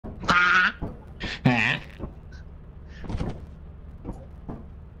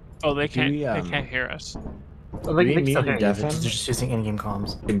Oh, they Do we, can't hear us. Oh, they we can still mute hear and you. They're deafen? just using in-game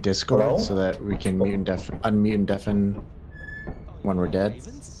comms. in Discord Hello? so that we can mute and unmute and deafen when we're dead?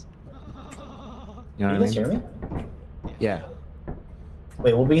 You know Can what you I guys mean? hear me? Yeah.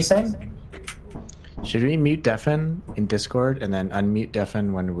 Wait, what were you saying? Should we mute deafen in Discord and then unmute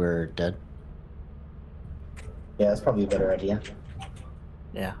deafen when we're dead? Yeah, that's probably a better idea.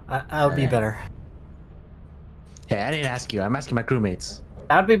 Yeah, I'll be Alright. better. Hey, I didn't ask you. I'm asking my crewmates.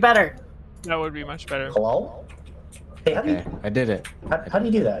 That would be better. That would be much better. Hello? Hey, how do Okay, you I did it. how do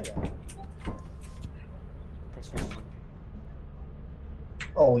you do that?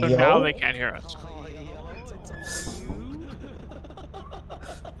 Oh, So yo. now they can't hear us.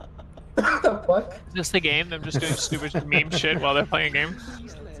 What the fuck? Is this the game? Them just doing stupid meme shit while they're playing a game?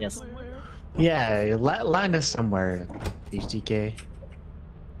 Yes. Yeah, line us somewhere, HDK.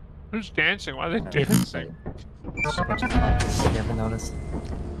 Who's dancing? Why are they dancing? Just a bunch of cops. You haven't noticed.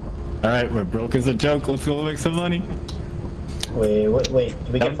 Alright, we're broke as a joke. Let's go make some money. Wait.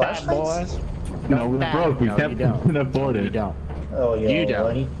 Do we get flashlights? No, we're bad. broke. We No, can't you don't. afford You it. don't. Oh, yeah. You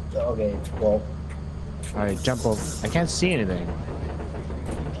don't. Well, okay, well. Alright, jump over. I can't see anything.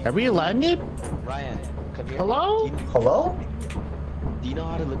 Are we allowed it? Ryan, come here. Hello? Hello? Do you know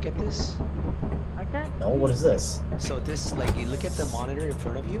how to look at this? No, what is this? So this, like, you look at the monitor in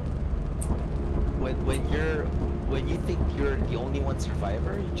front of you. When you think you're the only one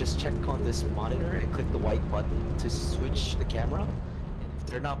survivor, you just check on this monitor and click the white button to switch the camera. If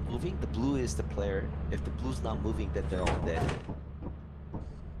they're not moving, the blue is the player. If the blue's not moving, then they're all dead.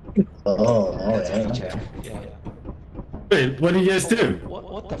 Oh, That's how you alright. check. Yeah. Wait, what do you guys do?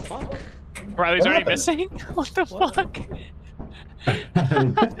 What the fuck? Riley's What already happened? missing? What the What? fuck?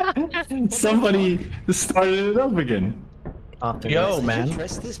 Somebody started it up again. Off to Yo, the- man. Did you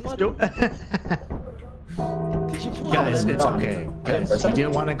press this button? Did you pull Guys, it? it's okay. Guys, you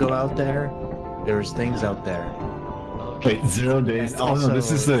didn't want to go out there. There's things out there. Okay. Wait, 0 days. And Oh no,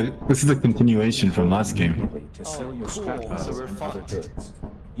 this is also- a continuation from last game. To Oh, sell your cool. scrap So metals we're and other fucked. goods.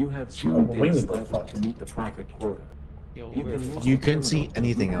 You have Oh, 2 what do you days mean we're left fucked? to meet the profit quota. Yo, You we're can fucked. You couldn't see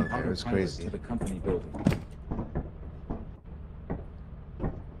anything out there. It was Autopilot crazy. To the company building.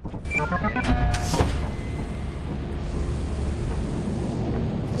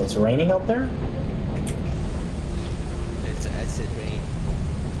 It's raining out there? It's acid rain.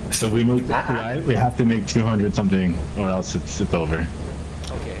 So we moved. Right? We have to make 200 something, or else it's over.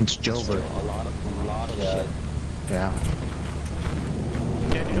 Okay. It's Jover. A lot of Yeah. shit. Yeah.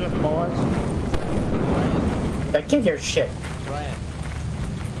 Can't hear the boys. I can't hear shit. Ryan,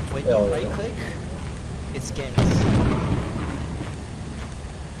 when Oh, you yeah. right click, it scans.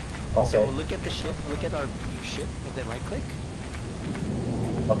 Okay. So look at the ship, look at our new ship, and then right click.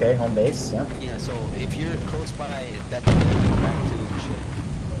 Okay, home base, yeah. Yeah, so if you're close by, that will take you back to the ship.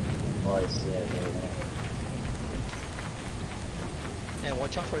 Oh, I see. And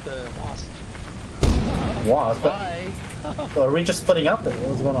watch out for the wasp. Wow, but Bye! are we just splitting up?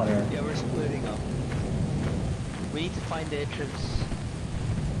 What's going on here? Yeah, we're splitting up. We need to find the entrance.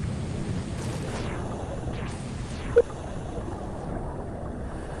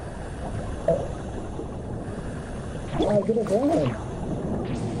 Oh, get it going.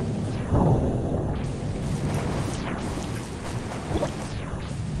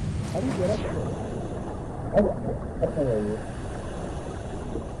 How do you get up there? I can't hear you.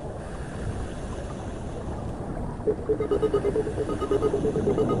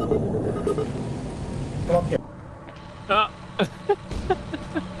 Come up here. Oh.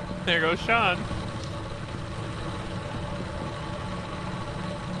 There goes Sean.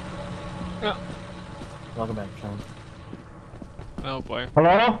 Oh, Welcome back, Sean. oh boy.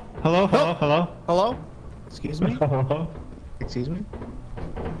 Hello? Hello? Hello? Hello? Hello? Excuse me? Hello? Excuse me?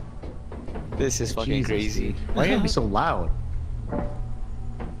 This is fucking Jesus, crazy. dude. Why you gotta be so loud?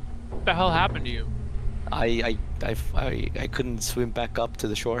 What the hell happened to you? I couldn't swim back up to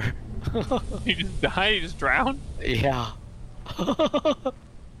the shore. You just died? You just drowned? Yeah.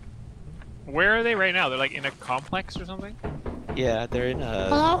 Where are they right now? They're like in a complex or something? Yeah, they're in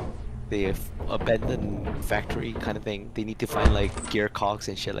a the abandoned factory kind of thing. They need to find like gear cogs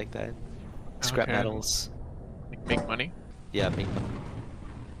and shit like that. Scrap Okay. metals. Like make money? Yeah, make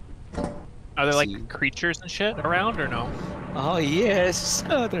them. Are there See. like creatures and shit around or no? Oh yes,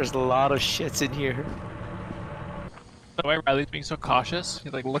 there's a lot of shits in here. The way Riley's being so cautious,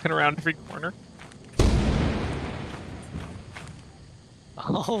 he's like looking around every corner.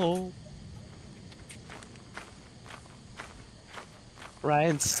 Oh.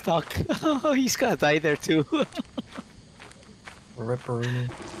 Ryan's stuck. Oh, he's gonna die there too. Ripperino.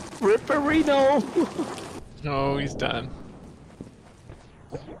 Ripperino! No, he's done.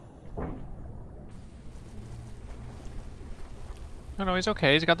 Oh no, he's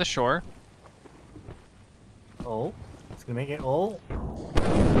okay. He's got the shore. Oh, it's gonna make it. Oh,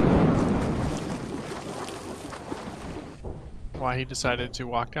 Why he decided to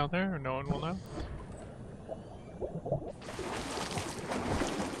walk down there, no one will know.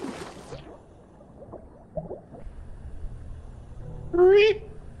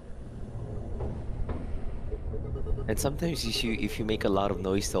 And sometimes if you make a lot of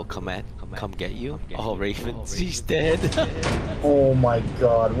noise, they'll come get you. Oh, Raven, he's dead. Oh my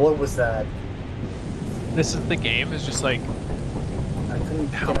god, what was that? This is the game. Is just like I couldn't.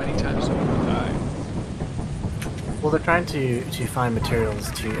 how many times do people die? well, they're trying to find materials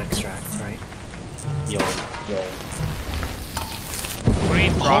to extract, right? Yo. Yo. What do you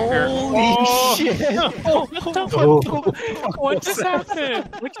mean drop your? Holy shit! What just happened?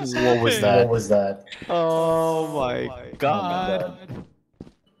 What just What was happened? that? What was that? Oh my god!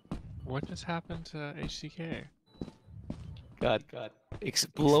 What just happened to HCK? God!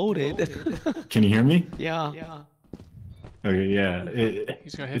 Exploded. Can you hear me? Yeah. Okay, yeah.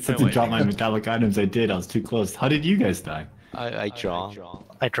 He's gonna hit It said the to drop my lightning. metallic items. I did. I was too close. How did you guys die? I draw.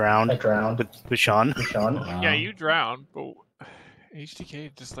 I drowned. I drowned. With Sean. Sean? Wow. Yeah, you drowned, but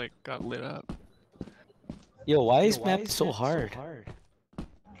HDK just like got lit up. Yo, why is map so hard? You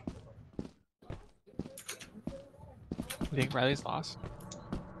think Riley's lost?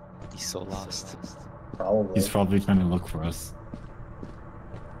 He's so lost. Probably. He's probably trying to look for us.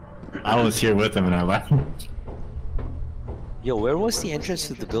 I was here with him and I left. Yo, where was the entrance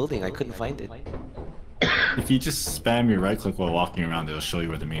to the building? I couldn't find it. If you just spam your right click while walking around, it'll show you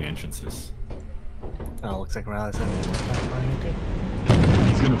where the main entrance is. Oh, looks like Riley's in.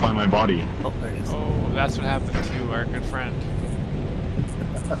 He's gonna find my body. Oh, there it is. Oh, that's what happened to our good friend.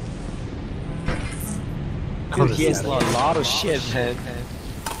 Dude, he has a lot of shit, man.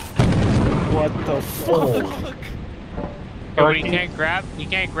 What the fuck? Yeah, but he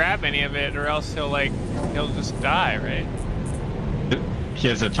can't grab any of it, or else he'll just die, right? He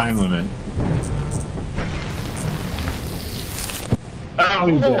has a time limit. Oh,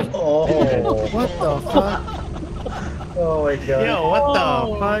 he's dead. Oh, What the fuck? oh my god. Yo, what the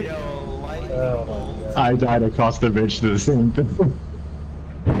fuck? Oh my god. I died across the bridge to the same thing.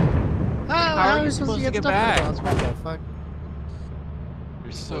 How are you supposed to get back? What the fuck?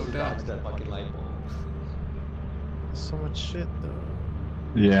 You're so dumb. So much shit,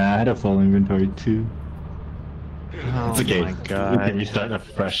 though. Yeah, I had a full inventory too. Oh It's okay. my We god. can restart a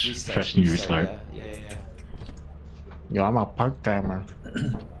fresh new restart. Yeah. Yo, I'm a park timer.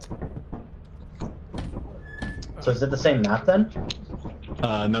 So is it the same map then?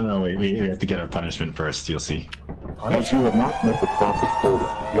 No, wait, we have to get our punishment first, you'll see. As you have not met the profit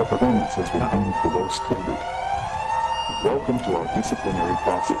quota, your performance has been deemed below standard. Welcome to our disciplinary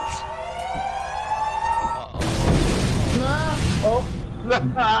process.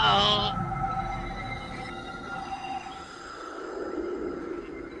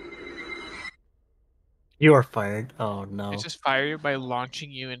 You are fired. Oh no. It just fire you by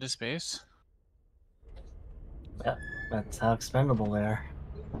launching you into space. That's how expendable they are.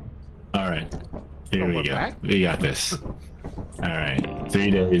 Alright. Here Oh, we we're go. back? We got this. Alright.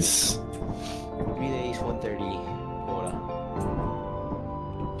 3 days. 3 days, 130 quota.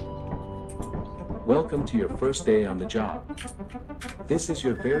 Welcome to your first day on the job. This is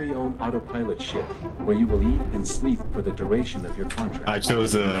your very own autopilot ship, where you will eat and sleep for the duration of your contract. I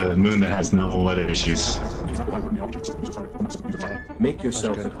chose a moon that has no weather issues. Make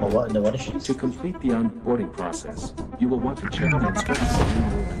yourself at home. What is she? To complete the onboarding process, you will want to check the instructions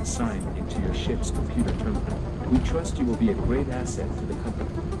manual and sign into your ship's computer terminal. We trust you will be a great asset to the company.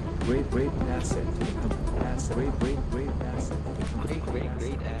 Great asset to the company. Great asset to the company.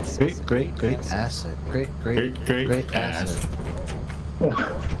 Great ass. Great asset. Great asset.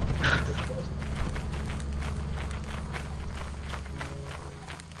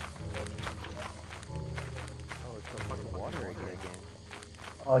 Oh, it's the fucking water again.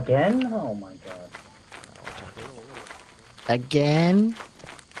 Again? Oh my god. Again?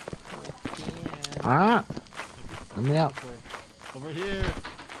 Ah! Let me out. Over here.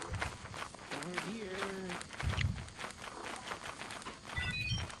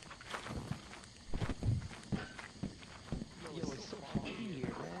 Yo, it's so hot here,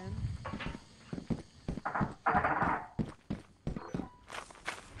 man.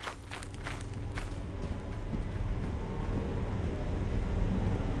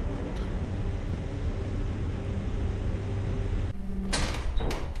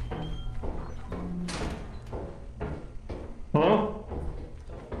 Huh?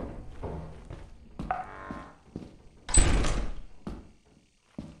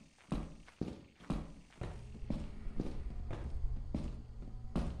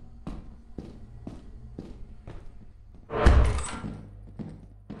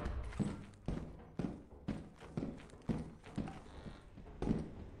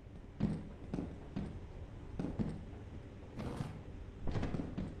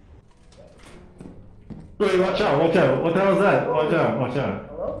 Wait, watch out, watch out. What the hell is that? Watch out, watch out.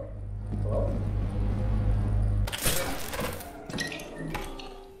 Hello? Hello?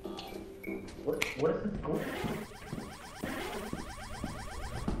 What is this going?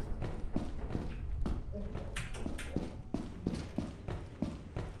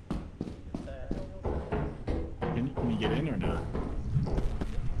 Can you get in or not?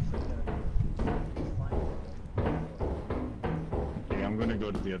 Okay, I'm gonna go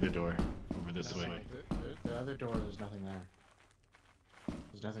to the other door. Over this way. The other door, there's nothing there.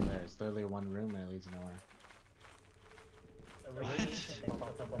 There's nothing there. It's literally one room and it leads nowhere.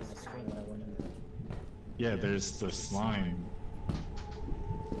 Yeah, there's the slime.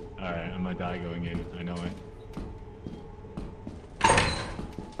 Alright, I'm gonna die going in. I know it.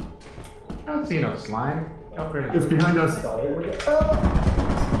 I don't see no slime. It's behind us.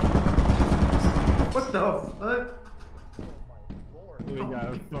 What the fuck? We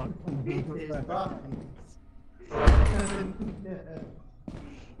got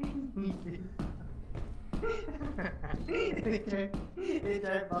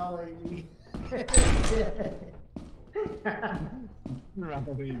It's following me.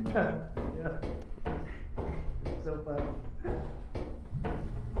 Rally, man. Yeah. So fun.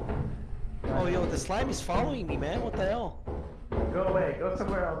 Oh, yo, the slime is following me, man. What the hell? Go away. Go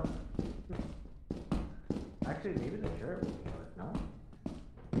somewhere else. Actually, maybe the turret will work, no?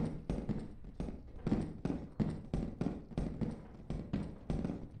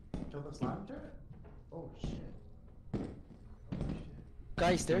 Kill the slime turret? Oh shit.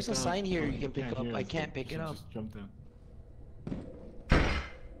 Guys, there's a Jump sign down. here Oh, you can pick up. hear I us. can't pick it up. Just jump down.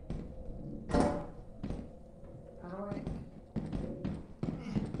 How do I?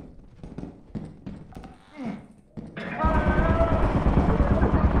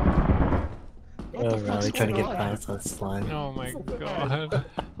 Oh, Riley trying to get on? past that slime. Oh my god.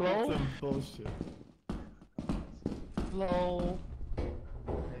 Hello? Some bullshit. Hello?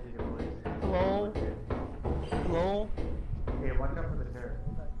 Hello? Hello? Hey, watch out for the turret.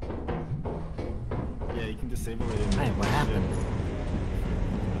 Yeah, you can disable it. In Hey, what happened?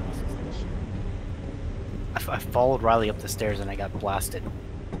 I followed Riley up the stairs and I got blasted.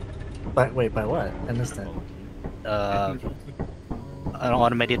 But wait, by what? I missed that. An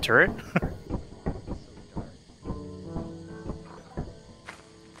automated turret?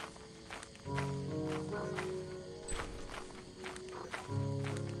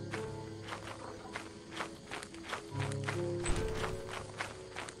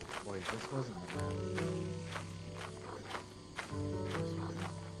 Boy, this wasn't the map.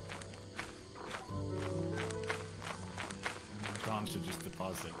 Tom should just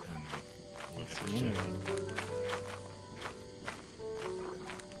deposit and we'll get the Yeah. check.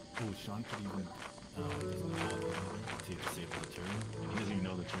 Oh, Sean could even doesn't know to disable the turret. He doesn't even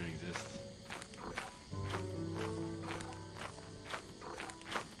know the turret exists.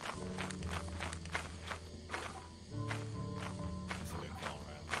 That's a good call,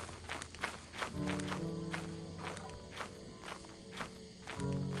 right?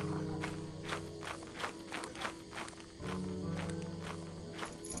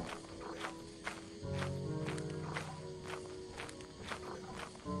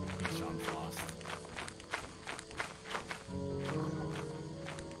 I think Sean's lost.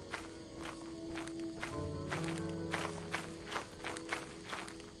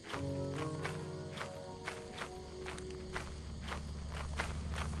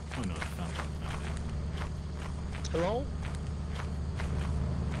 Oh no, I found it. Hello?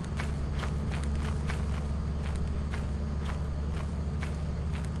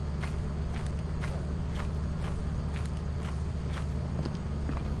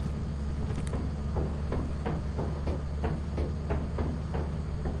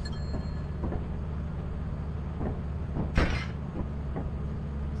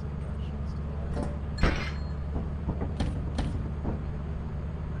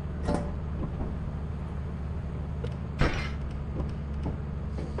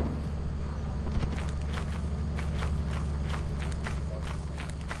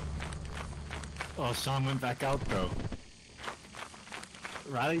 Oh, Sean went back out though.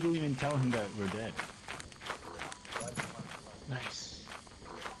 Riley didn't even tell him that we're dead. Nice.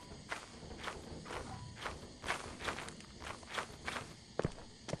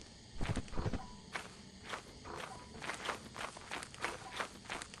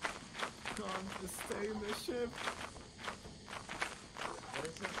 Sean, just stay in the ship. What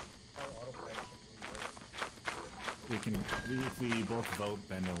is this? Oh, autopilot. We can, if we both vote,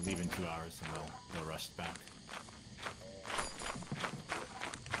 then they'll leave in 2 hours and they'll rush back.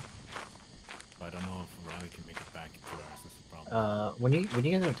 But I don't know if Riley can make it back in 2 hours. That's the problem. When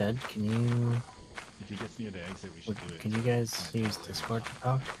you guys are dead, can you If he gets near the exit, we should do it. Can you guys use Discord to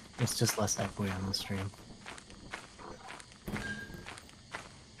talk? It's just less echoey on the stream.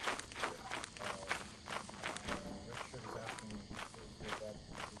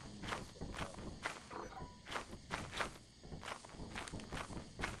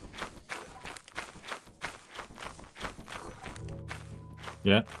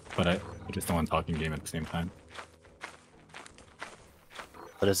 Yeah, but I just don't want talking game at the same time.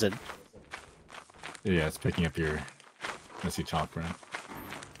 What is it? Yeah, it's picking up your messy talk, Brent.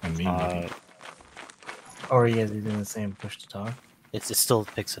 And me, maybe. Or are you guys doing the same push to talk? It still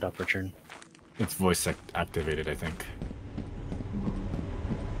picks it up, Richard. It's voice activated, I think.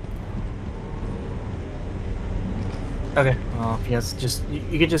 Okay. Well, yes, just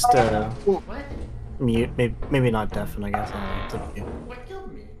you could just mute, maybe not deafen, I guess. It's up to you. What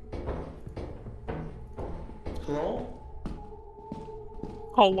killed me? Hello?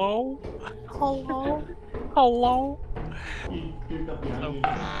 Hello? Hello? Hello?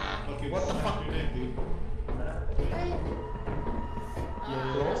 What the fuck?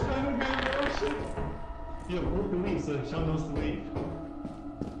 Yeah, move to leave, so Sean knows to leave.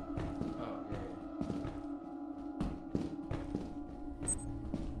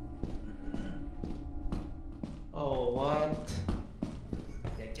 Oh, what?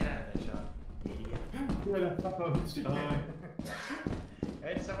 Get out of there, Sean. Idiot. Where the fuck was Sean? I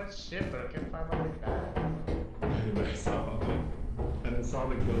had so much shit, but I couldn't find my way back. I saw it. And then saw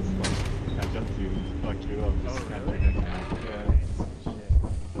the ghost like catch up to you, fuck you up. Just snap your neck out.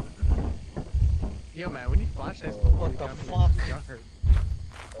 Yo, man, we need flashlights. What the fuck?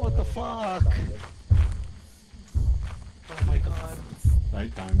 What the fuck? Oh my god.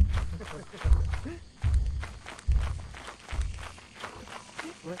 Nighttime.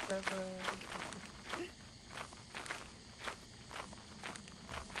 Whatever.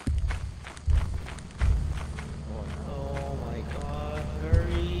 Oh my god,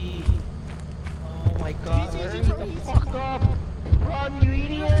 hurry! Oh my god, hurry the fuck up! Run, you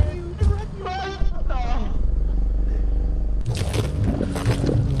idiot! Run! No!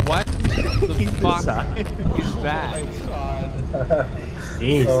 What the fuck is that? Oh my god.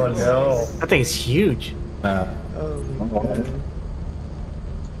 Jeez. Oh no. That thing's huge. Oh,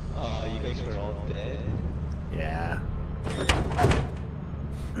 you guys were all dead? Yeah.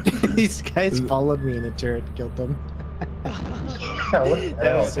 These guys followed me in a turret, killed them. What the That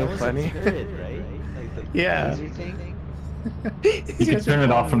hell? was so That was funny. a turret, right? Like the Yeah. laser thing? You can turn it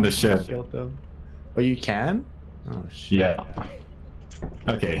off from the ship. Killed them. Oh, you can? Oh, shit. Yeah.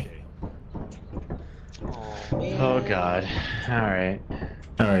 Okay. Oh, man. Oh, God. Alright.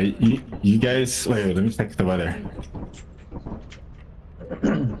 Alright, you guys... Wait, let me check the weather.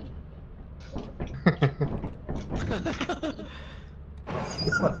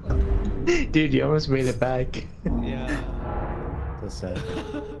 Dude, you almost made it back. Yeah. So sad.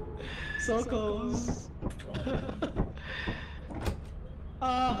 So close.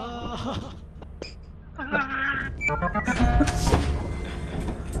 Ah.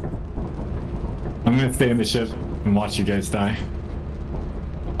 I'm gonna stay in the ship and watch you guys die.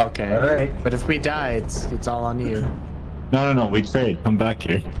 Okay. Alright. But if we die, it's all on you. No, we trade. Come back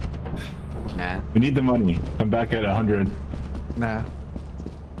here. Nah. We need the money. Come back at 100. Nah.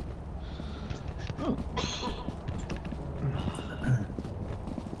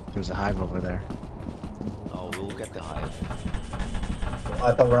 There's a hive over there. Oh, we'll get the hive.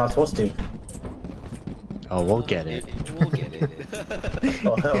 I thought we're not supposed to. Oh, we'll get it. We'll get it.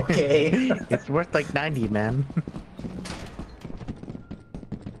 Oh, okay. It's worth like 90, man.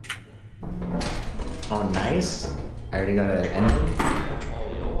 Oh, nice. I already got an engine.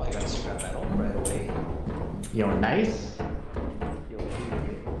 Oh, yo, I got scrap metal right away. Yo, nice. Yo,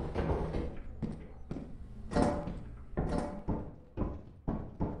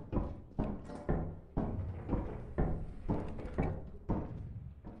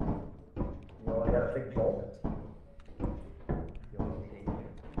 Yo, I got a big bolt.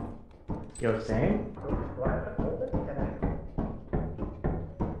 Yo, same? Do I have to hold it? Can I?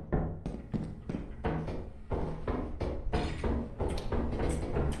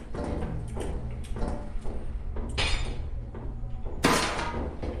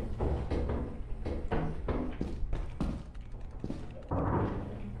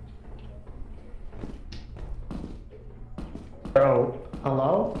 Bro,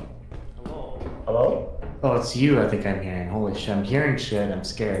 hello? hello. Hello? Oh, it's you I think I'm hearing. Holy shit, I'm hearing shit. I'm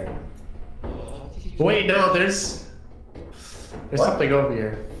scared. Wait, no, there's What? something over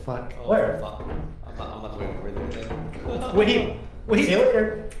here. Fuck. Oh, Where? Fuck. I'm not going over there then. Wait, See you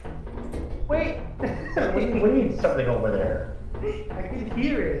later. Wait. What do you mean something over there? I could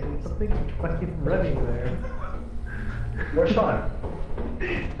hear it. Something fucking running there. Where's Sean?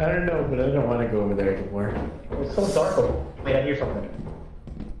 I don't know, but I don't want to go over there anymore. It's so dark. Wait, I hear something.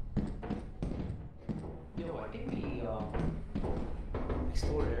 Yo, I think we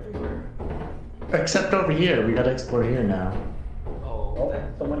explored everywhere. Except over here. We gotta explore here now. Oh,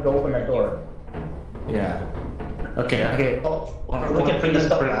 someone go open that door. Yeah. Okay, okay. Oh, Well, we can bring the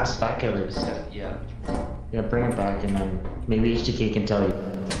stuff bring back. this back at least. Yeah. Yeah, bring it back and then maybe HTK can tell you.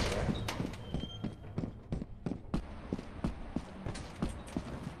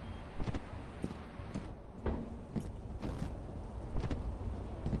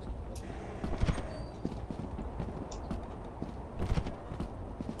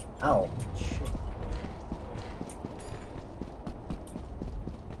 Ow.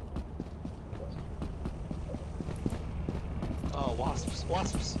 Oh, wasps,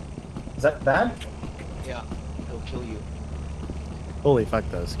 wasps. Is that bad? Yeah, it'll kill you. Holy fuck,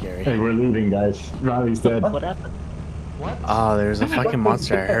 that was scary. Hey, we're leaving, guys. Riley's dead. What happened? What? Oh, there's a fucking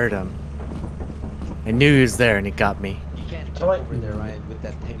monster. I heard him. I knew he was there and he got me. You can't jump Oh, wait. over there, Ryan, with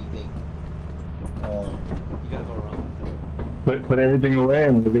that tiny thing. You gotta go around. Put everything away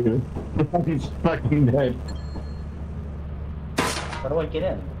and we're leaving. He's fucking dead. How do I get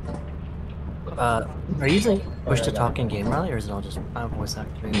in? Are you using push to talk in game, Riley, or is it all just voice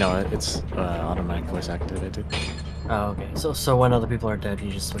activated? No, it's automatic voice activated. Oh, okay. So when other people are dead, you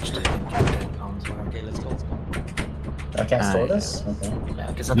just switch to in-game comms or whatever. Okay, let's go. I can't store yeah. this? Okay. Yeah,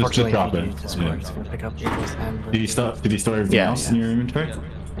 because Just unfortunately, drop if you it. use Discord, Yeah. it's gonna pick up your voice and. Did you store everything else in your inventory?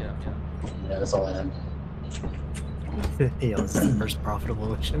 Yeah, that's all I had. Yeah, this is the first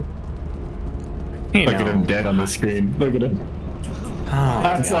profitable mission. Look at him dead on the screen. Look at him. Oh,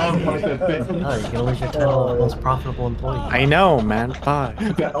 That's all like that thing. oh, you can lose your title of most profitable employee. I know, man. Fuck.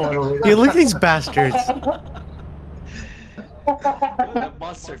 That one over Dude, look at these bastards. That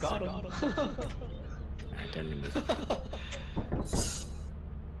monster got him.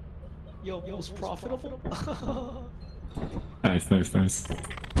 Yo, most profitable? Nice, nice, nice.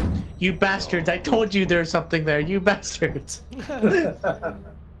 You bastards! I told you there's something there. You bastards! Yeah,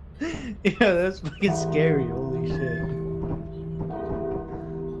 that's fucking scary. Holy shit.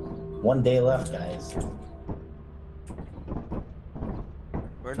 1 day left, guys.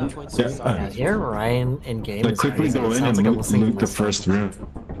 We're not going to Yeah, start. Yeah, here Ryan in game Like is quickly crazy. go It in sounds and like I'm loot, listening to loot the myself. first room,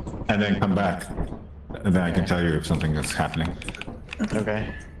 and then come back, and then I can tell you if something is happening.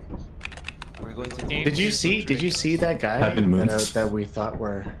 Okay. We're going to. Did you see that guy Happen moons. that we thought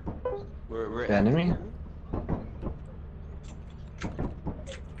were We're the enemy?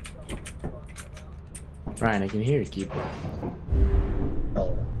 Ryan, I can hear you keep.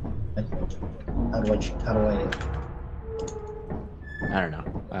 Oh. How do I? I don't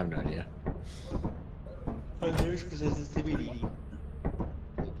know. I have no idea. There's sensitivity.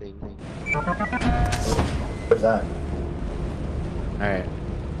 Thing. Where's that? Alright.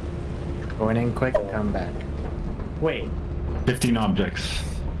 Going in quick, come back. Wait. 15 objects.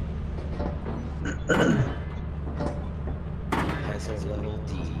 Has a level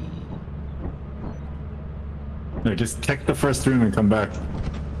D. No, just check the first room and come back.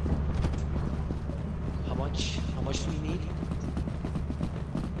 How much? How much do we need?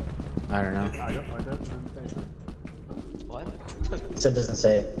 I don't know. What? It said doesn't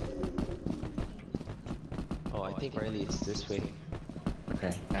say. Oh, I think Riley it's this way.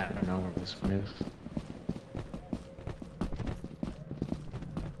 Okay, I don't know where this one is.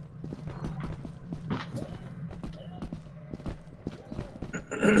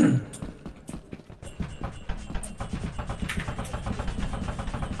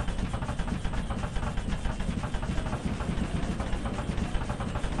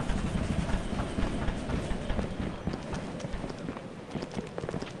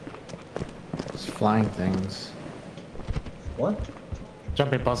 It's flying things. What?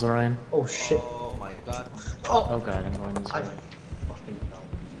 Jumping puzzle, Ryan. Oh shit. Oh my god. Oh god, I'm going this I way. fucking fell.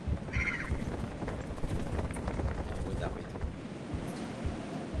 Went that way.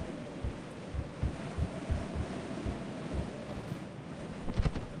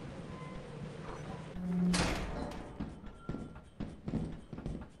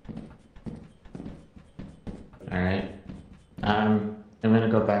 Alright. I'm gonna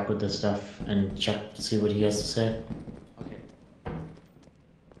go back with this stuff and check to see what he has to say. Okay.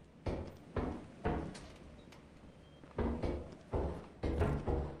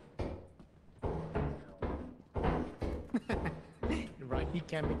 Right, he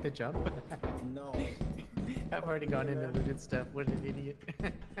can't make the jump. No. I've already gone in and looted stuff. What an idiot.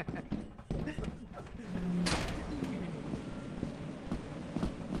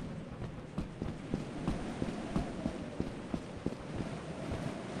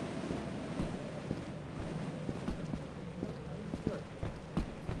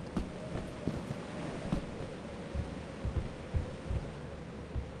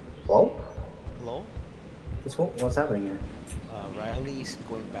 What's happening here? Riley's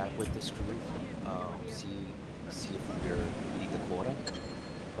going back with this group. See if we're meeting the quota.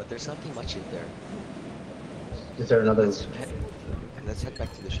 But there's nothing much in there. Is there another? Let's head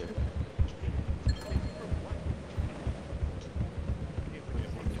back to the ship.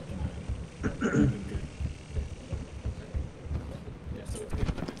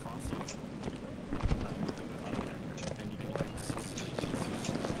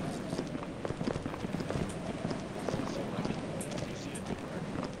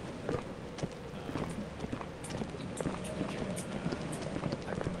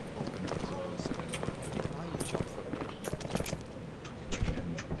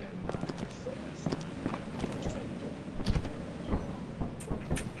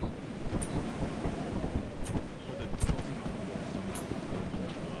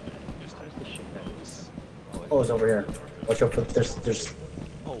 Oh, it's over here. Watch out for there's.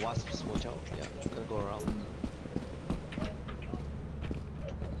 Oh, wasps! Watch out! Yeah, I'm gonna go around.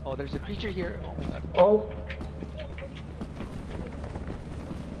 Oh, there's a creature here. Oh my god. Oh.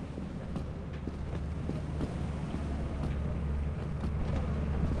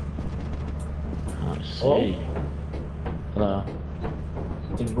 Hey. Hello.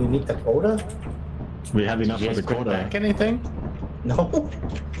 Did we meet the quota? We have enough Did you for the guys bring quota. back anything? No.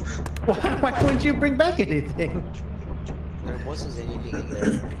 Why wouldn't you bring back anything? There wasn't anything in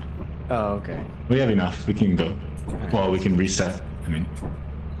there. Oh, okay. We have enough. We can go. Well, we can reset. I mean,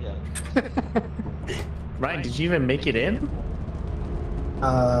 Yeah. Ryan, did you even make it in?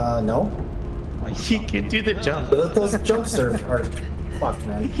 No. You can do the jump. But those jumps are fuck,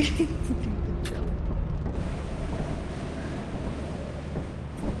 man.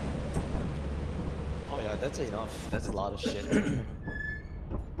 Oh yeah, that's enough. That's a lot of shit.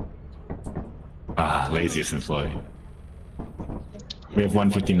 laziest employee. We have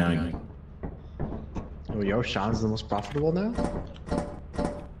 159. Oh, yo, Sean's the most profitable now?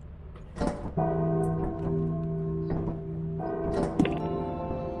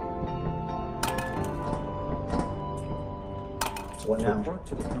 What now? Report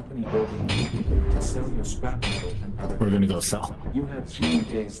to the company building to sell your scrap metal and other. We're gonna go sell. You have 3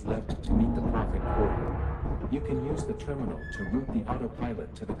 days left to meet the profit quota. You can use the terminal to route the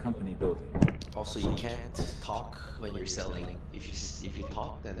autopilot to the company building. Also, you can't talk when you're selling. If you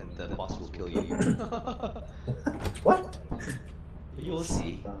talk, then the boss will kill you. What? You'll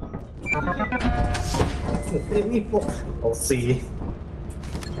see. We'll see.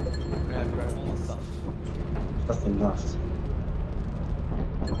 Grab all the stuff. Nothing left.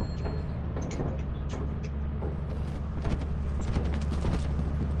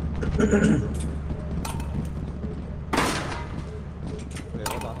 Wait,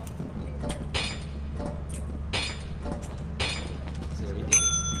 hold on. Is it everything?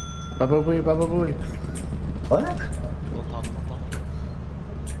 Baba booey, baba booey. What? Don't talk, don't talk.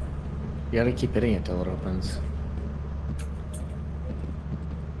 You gotta keep hitting it till it opens.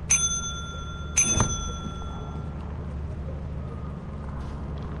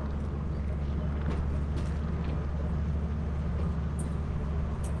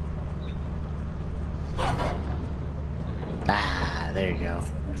 Ah, there you go.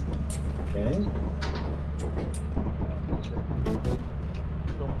 Okay.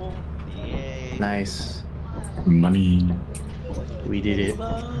 Yay. Nice. Money. We did it.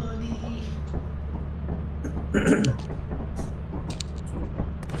 Money.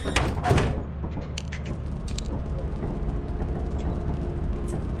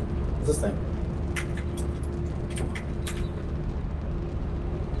 What's this thing?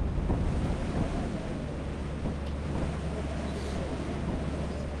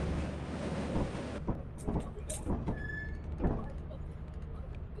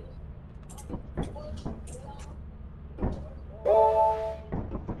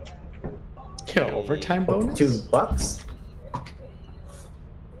 Yo, overtime bonus? $2?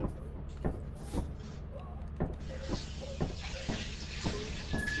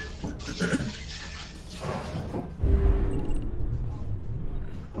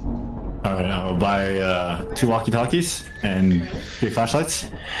 Alright, I'll buy 2 walkie-talkies and 3 flashlights.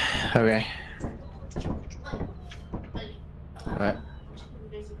 Okay. What?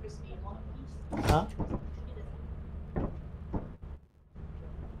 Huh?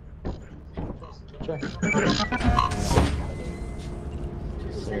 Sure.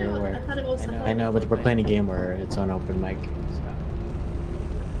 So I know, but we're playing a game where it's on open mic.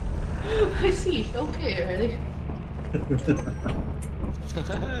 I see. Okay, already.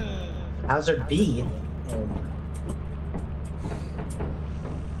 Hazard B.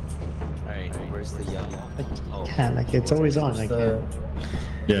 Alright, where's the Oh. Yeah, like it's always on. Like, The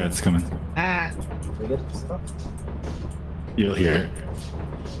Yeah, it's coming. Ah. We get stuff. You'll hear it.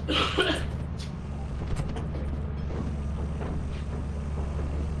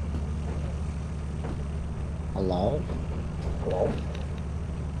 Hello? Hello?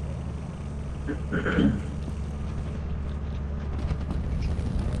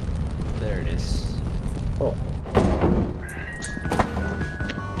 There it is. Oh.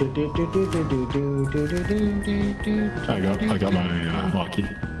 I got my walkie. I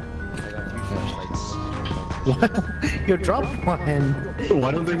got 3 flashlights. What? You dropped one.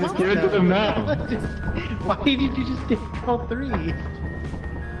 Why don't they just give it to them now? Why did you just take all 3?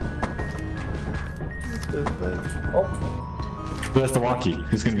 Oh. Who has the walkie?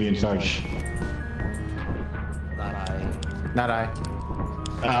 Who's gonna be in charge? Not I. Not I.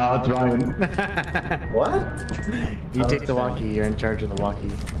 It's Ryan. What? You take the walkie. You're in charge of the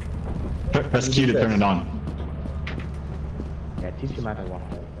walkie. Press Q to turn it on. Yeah, teach him how to walk.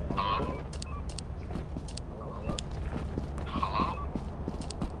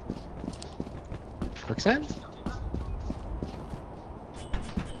 Quicksand?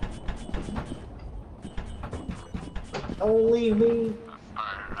 Don't leave me.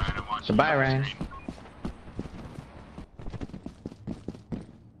 Goodbye, Ryan.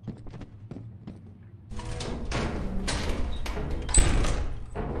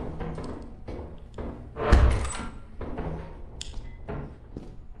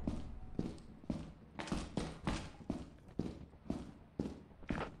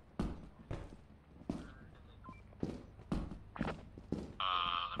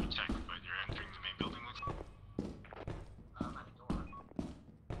 Let me check, but you're entering the main building.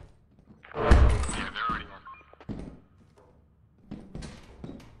 Yeah, they're already in.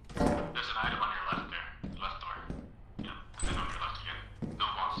 There's an item on your left there. Left door. Yeah, and then on your left again. No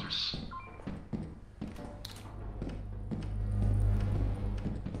monsters.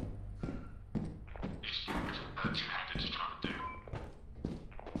 Two-handed, just drop it there.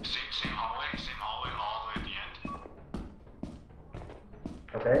 Same hallway, all the way at the end.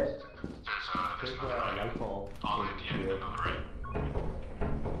 Okay. There's another item. All the way at the end, and on the right.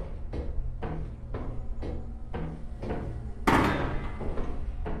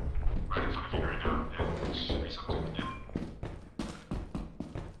 Right in front of you right now. Yeah, there should be something. Yeah.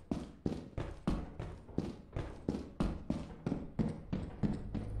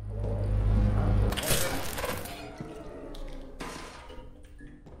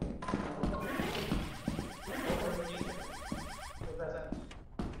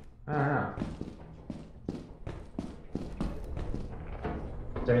 I don't know.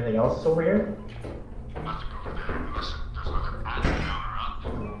 Is there anything else over here? Nothing over there, unless there's another path down or up.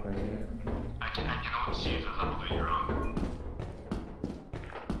 I can only see the level that you're on.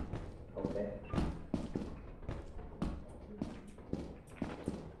 Okay.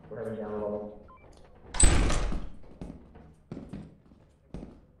 We're heading down a level.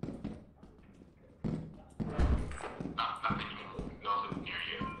 Nothing near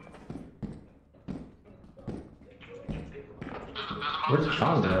you. There's a Where's monster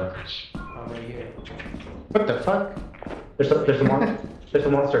Sean across there? that bridge. What the fuck? There's a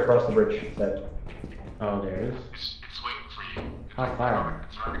monster across the bridge. That Oh, there it is. It's waiting for you. How far?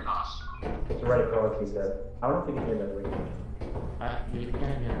 It's right across. it's right across. He said. I don't think he can that way. You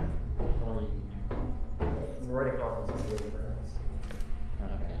can, yeah. Only... Right across. It's waiting for us.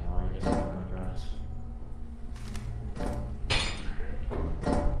 Okay, well, I guess I'll come across.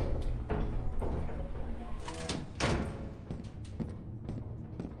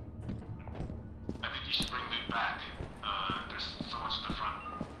 I think you should bring Luke back. There's so much in the front.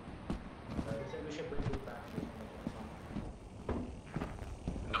 I said we should bring it back.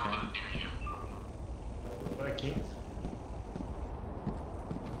 No, near you. What, Keith?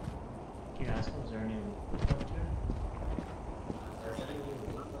 Can you ask him, is there any...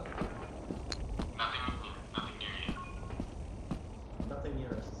 Nothing near you. Nothing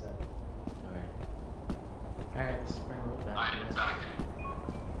near us. He said. Okay. Alright, let's bring Luke back. I am back.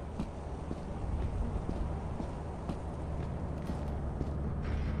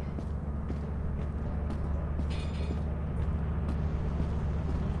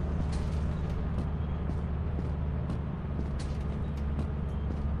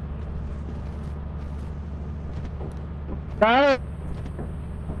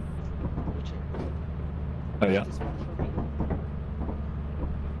 Oh yeah.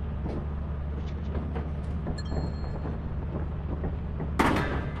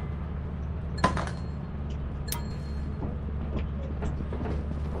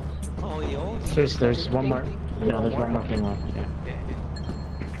 Oh, yo. There's one more. No, there's one more thing left. Yeah.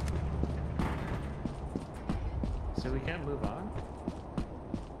 So we can't move on?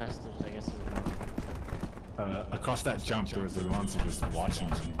 across that jump, there was a monster just watching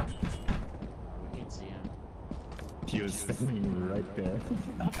me. We can see him. He was standing right there.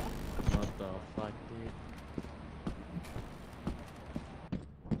 What the fuck, dude?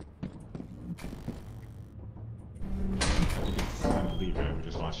 I don't believe it. We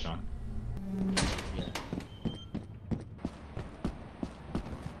just lost Sean. Yeah. He's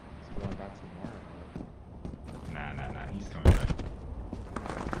going back to Mara. Nah. He's coming back.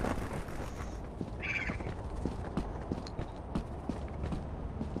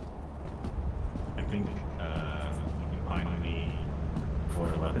 I think we can finally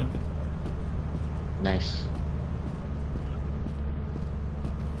 411. Nice.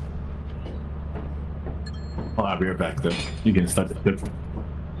 I'll be right back though. You can start the trip.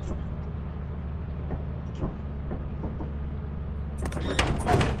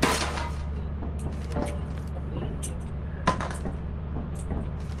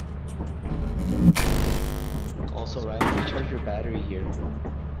 Also, Ryan, recharge your battery here.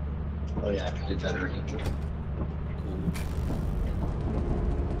 Oh yeah, I did that already. Cool.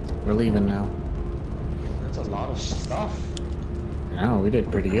 We're leaving now. That's a lot of stuff. No, we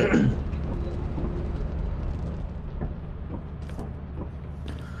did pretty good.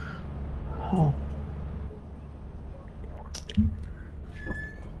 Oh.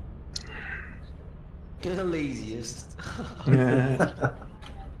 You're the laziest.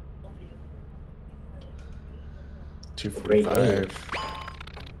 245.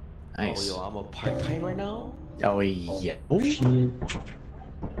 Nice. Oh, yo, I'm a part-time right now? Oh, yeah. Oh, shit.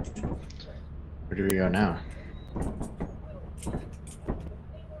 Where do we go now?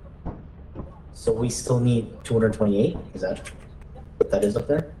 So we still need 228? Is that what that is up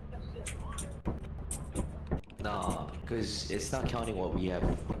there? Nah, because it's not counting what we have.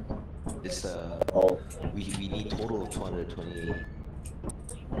 It's, Oh, we need total of 228.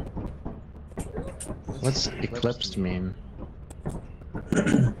 What's eclipsed mean?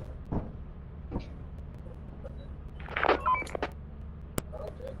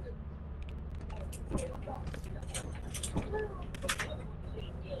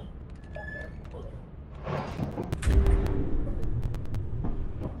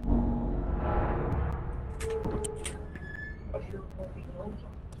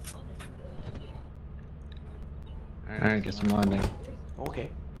 Alright, guess I'm landing. Okay.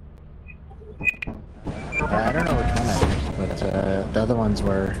 I don't know which one I picked, but the other ones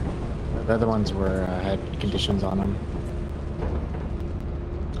were had conditions on them.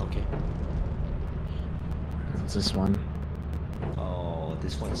 Okay. What's this one? Oh,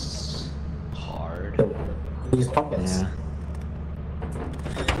 this one's hard. these puppets. Yeah.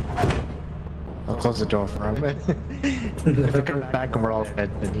 I'll close the door for him. If it comes back and we're all dead,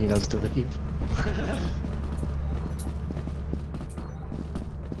 then he knows to leave.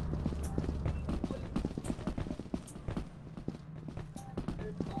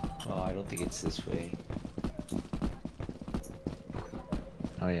 Oh, I don't think it's this way.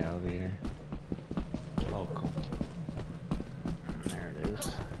 Oh yeah, over here. Oh, cool. There it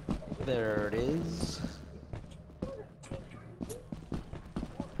is. There it is.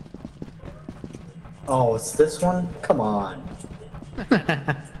 Oh, it's this one? Come on.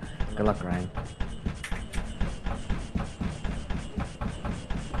 Good luck, Ryan.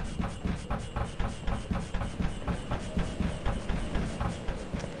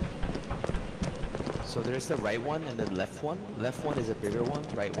 So there's the right one and the left one. Left one is a bigger one.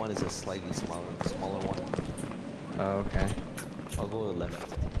 Right one is a slightly smaller one. Oh, okay. I'll go to the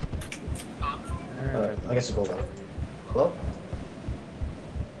left. Alright, I guess we'll go left. Hello?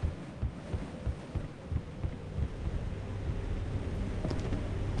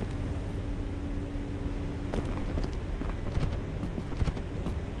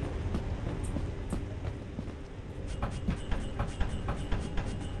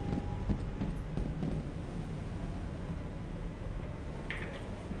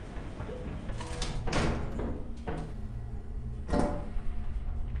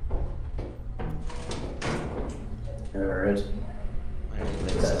 Alright. Alright,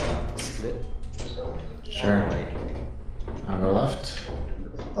 let's split. Sure. Right. I'll go left.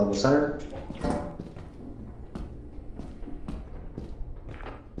 I'll go center.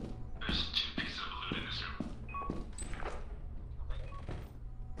 There's 2 pieces of loot in this room.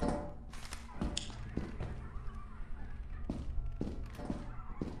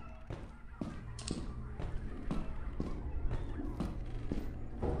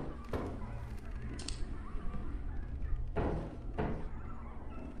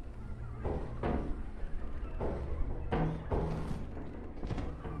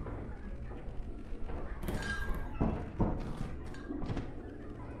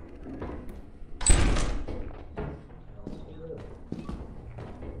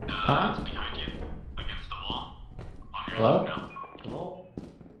 Huh? behind you, against the wall. On your Hello? left now. Hello?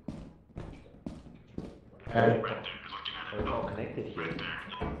 Hey. Right there, you're looking at it. We're all connected here. Right there.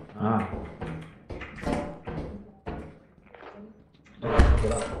 Ah.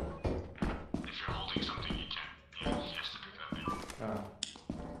 Get up. If you're holding something, you can't. Yeah, he has to pick that thing. Oh.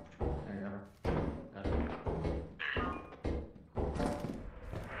 There you go. Got it. There you go.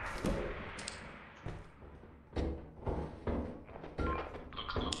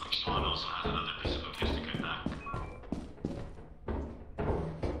 Look, Sean also has another piece of loot he has to get back.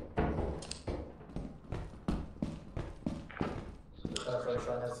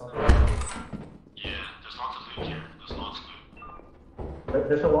 Yeah, there's lots of loot here. There's lots of loot.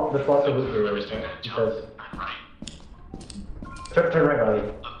 There's lots of loot here, because... Turn right, Riley.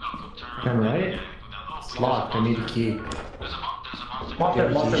 Turn right? It's locked. I need a key. There's a monster.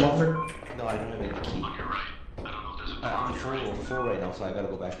 Monster. No, I don't have any key. On your right. I don't know if there's a I'm full right now, so I gotta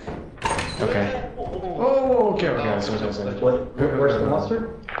go back. Okay. Oh, okay, okay. Sorry. Where's the monster?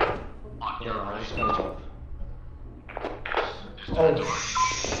 Yeah, I just gotta jump. Oh,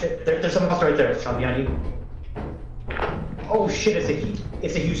 shit. There's a monster right there. It's behind you. Oh, shit.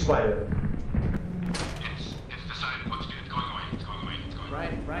 It's a huge spider. It's decided what's good. It's going away. It's going away. It's going away.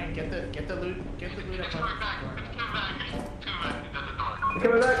 Ryan, get the loot. Get the loot It's coming back. It's coming back. It's coming back. It's at the door.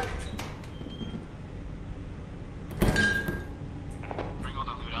 Coming back. Bring all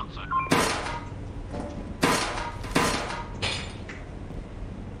the loot outside.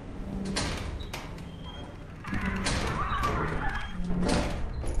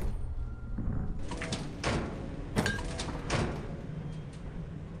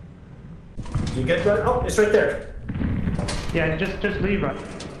 You get right? Oh, it's right there. Yeah, just leave, Ryan.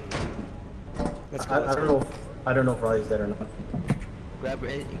 I don't know if Riley's dead or not.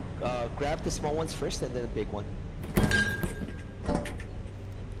 Grab the small ones first and then the big one.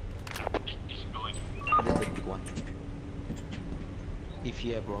 He's going. And then the big one. If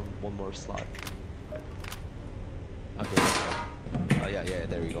you have one more slot. Okay. Oh yeah,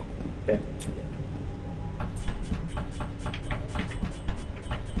 there we go. Okay.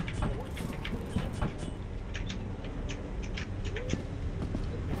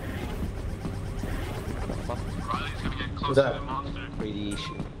 Riley's gonna get close Who's to that? the monster.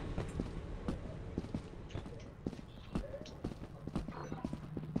 Radiation.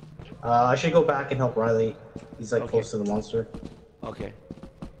 I should go back and help Riley. He's like Okay. close to the monster. Okay.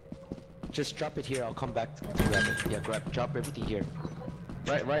 Just drop it here. I'll come back to grab it. Yeah, drop everything here.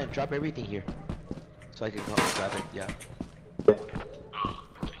 Right, Ryan, drop everything here. So I can go grab it. Yeah. Oh,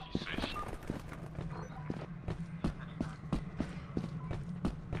 okay, he's safe.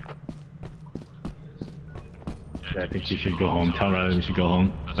 Yeah, I think you should go home. Tell Riley we should go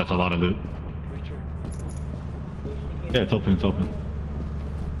home. That's a lot of loot. Yeah, it's open, it's open.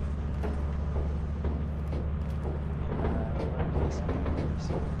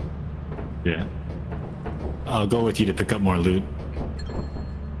 Yeah. I'll go with you to pick up more loot.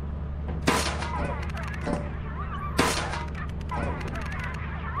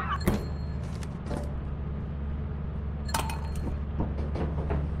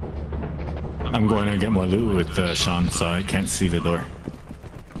 I'm going to get more loot with Sean, so I can't see the door.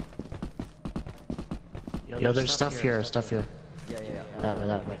 Yo, there's stuff here. Yeah. That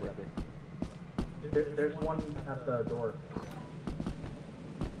way. There's one at the door.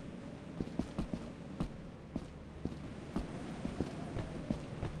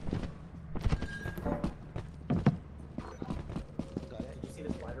 Did you see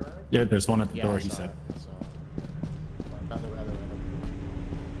the spider on it? Yeah, there's one at the door, he said. Other way.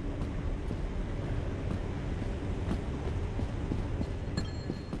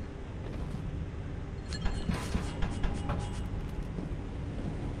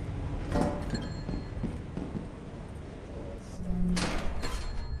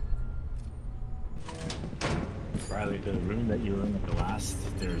 Riley, the room that you were in at the last,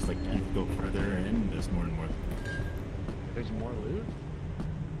 there's like, you go further in, there's more and more. There's more loot?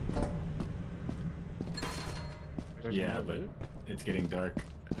 Yeah, but it's getting dark.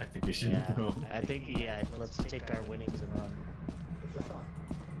 I think we should go. I think, let's take our winnings and run.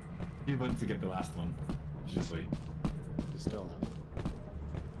 He went to get the last one. Just wait. Still.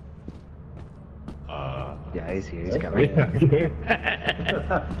 Yeah, he's here. He's Yeah. coming.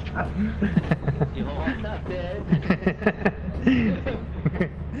 Yo, I'm not dead.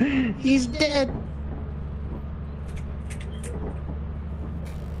 He's dead!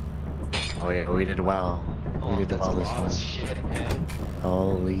 Oh yeah, we did well. We did well this Oh one. shit, man.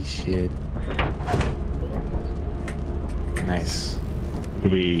 Holy shit. Nice.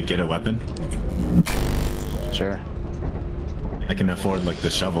 Can we get a weapon? Sure. I can afford like the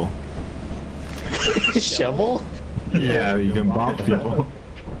shovel. Shovel? Yeah, you can bomb people.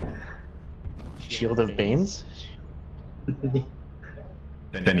 Shield of Banes?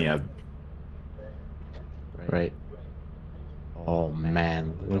 Deeeead. Right. Oh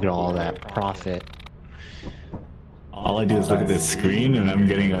man, look at all that profit. All I do is look at this screen and I'm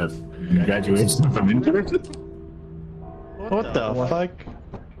getting a graduation from intern. What the fuck?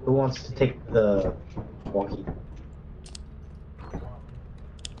 Who wants to take the walkie?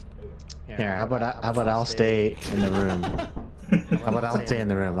 Here, How about I'll stay in the room? How about I'll stay in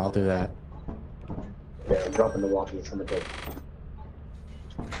the room? I'll do that. Yeah, I'm dropping the walkie. It's gonna take.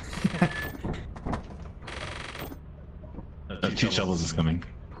 Two shovels is coming.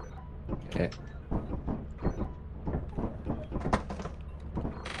 Okay.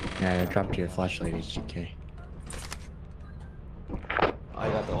 Yeah, I dropped your flashlight, HGK. I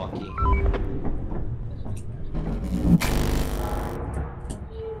got the walkie.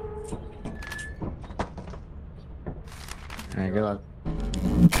 Alright, good luck.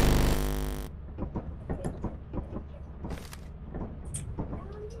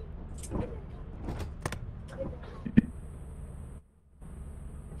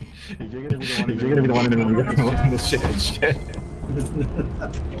 You're gonna be the one in the room. You're gonna be the one in the shit.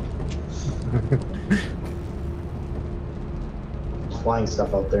 Flying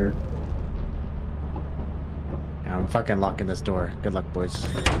stuff out there. Yeah, I'm fucking locking this door. Good luck, boys.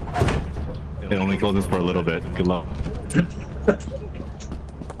 It only closes for a little bit. Good luck.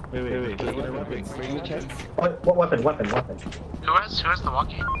 Wait. What weapon? Weapon. Who has the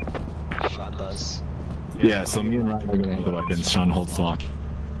walkie? Sean does. Yeah, so me and Ryan are gonna have the weapons. Sean holds the lock.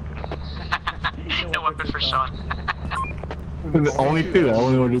 No weapon for Sean. Only two. I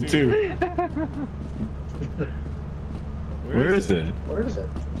only ordered two. Where is it? Where is it?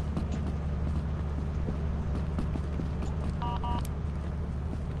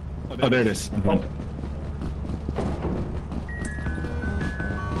 Oh, there it is.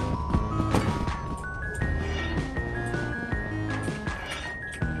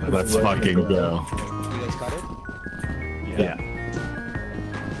 Let's fucking go. You guys got it? Yeah.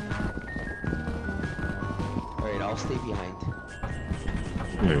 Alright, I'll stay behind.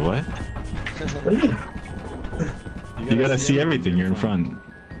 Wait, what? You gotta see everything. You're in front.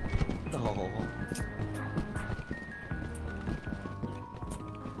 No.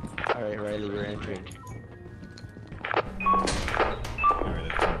 Alright, Riley, we're entering. Alright,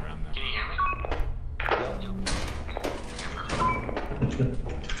 let's turn around now. Can you hear me?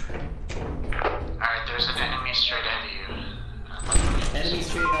 Alright, there's an enemy straight ahead of you. Enemy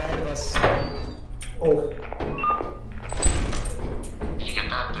straight ahead of us. Oh, Did you get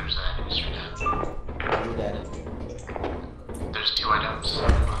that? There's an enemy straight ahead. Look at it. There's two items.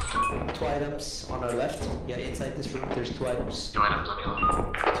 Two items on our left. Yeah, inside this room, there's two items. Two items on your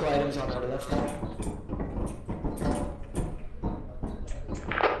left. Two items on our left.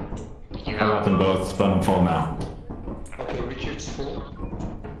 You I got got them both, but I'm full now. Okay, Richard's full.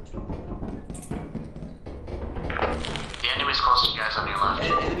 the enemy's close to you guys on your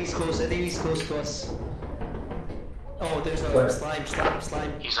left. Enemy's close to us. Oh, there's a Where? slime.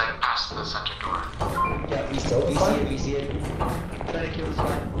 He's like past the center door. Yeah, we see it. Try to kill the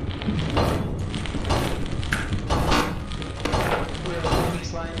slime. We're moving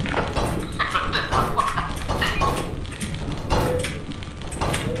slime.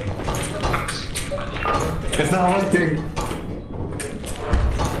 It's not working.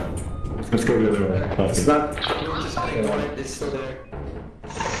 Let's go the other way. it's not. It's still there.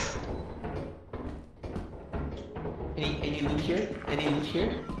 Any loot here? Any loot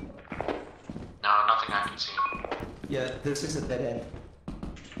here? No, nothing I can see. Yeah, this is a dead end.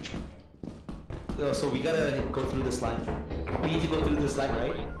 Oh, so we gotta go through the slime. We need to go through the slime,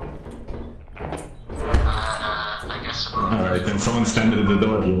 right? I guess so. Alright, then someone stand at the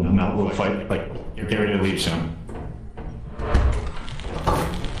door and now we'll fight. Like, get ready to leave, Sean.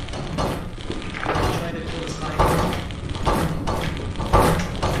 Trying to kill the slime.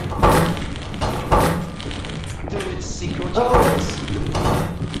 Dude, it's synchro channels.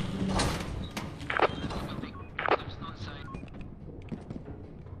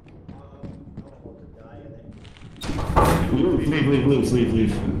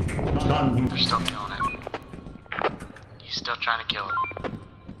 Leave. Sean, They're still killing it. He's still trying to kill it.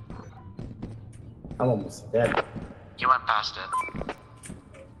 I'm almost dead. He went past it.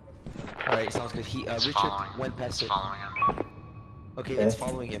 Alright, sounds good. It's Richard following. went past It's it. following him. Okay, Okay. it's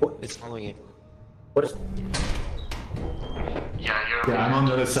following him. It's following him. What is? Yeah, you're. yeah, I'm on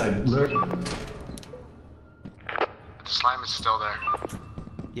the other side. The slime is still there.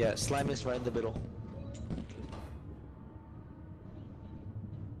 Yeah, slime is right in the middle.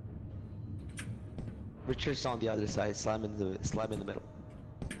 Richard's on the other side. Slime in the middle.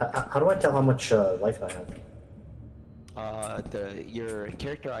 How do I tell how much life I have? Your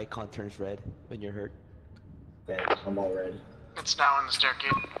character icon turns red when you're hurt. Okay, I'm all red. It's now on the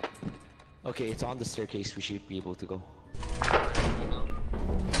staircase. Okay, it's on the staircase. We should be able to go.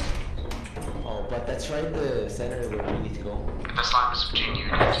 Oh, but that's right in the center where we need to go. The slime is between you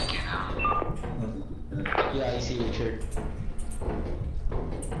and TK now. Yeah, I see Richard.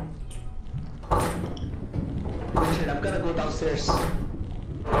 Richard, I'm gonna go downstairs.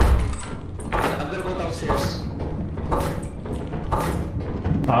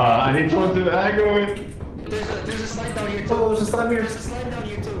 I need someone to aggro it. There's a slime down here too. Oh, there's a slime here. There's a slime down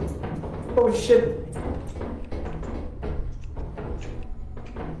here too. Oh shit.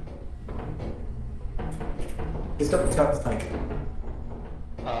 He's got this time.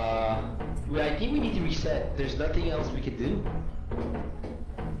 I think we need to reset. There's nothing else we can do.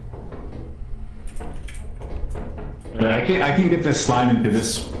 I can get this slime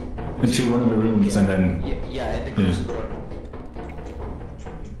into one of the rooms and then. Yeah, and then close the door.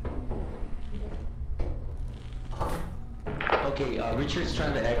 Okay, Richard's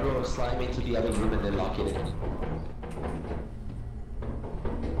trying to aggro a slime into the other room and then lock it in.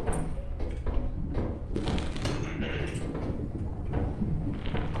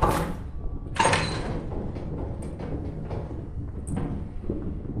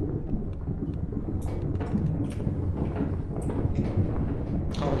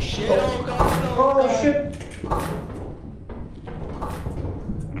 Oh shit! Oh god! No, Oh god. shit!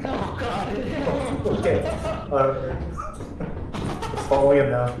 Oh god! Okay. It's following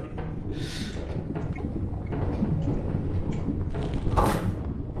him now.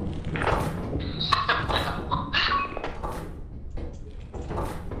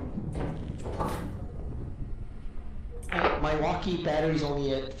 My walkie battery's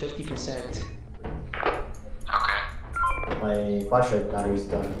only at 50%. Okay. My flashlight battery's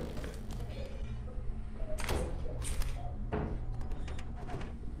done.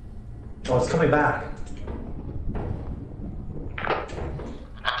 Oh, it's coming back.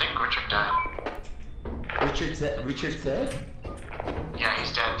 I think Richard died. Richard's dead? Yeah,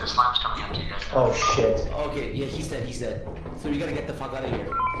 he's dead. The slime's coming after you guys. Oh shit. Okay, yeah, he's dead. So we gotta get the fuck out of here.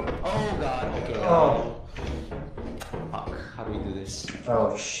 Oh god, okay. Oh. Fuck, how do we do this?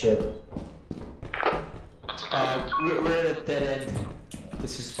 Oh shit. We're at a dead end.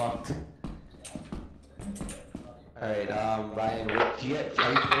 This is fucked. Alright, Ryan, are you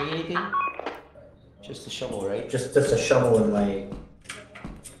playing anything? Just a shovel, right? Just a shovel in my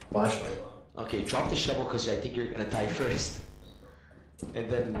flashlight. Okay, drop the shovel because I think you're gonna die first. And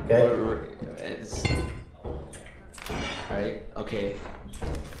then Okay. Alright, okay.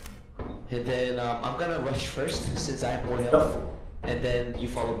 And then I'm gonna rush first since I have more health. No. And then you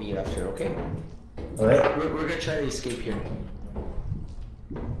follow me after, okay? Alright. We're gonna try to escape here.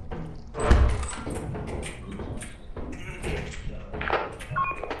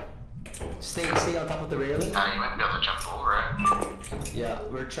 Stay on top of the railing. You might be able to jump over it. Yeah,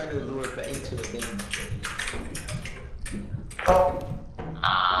 we're trying to lure it into the thing. Oh.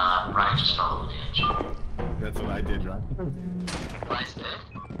 Ryan just fell over the edge. That's what I did, right? Ryan's dead?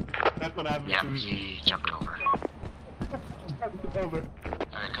 That's what happened Yeah, to me. he jumped over. Over.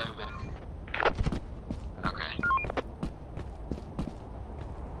 Alright, come in. Okay.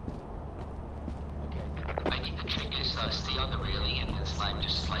 I think the trick is stay on the railing and then slime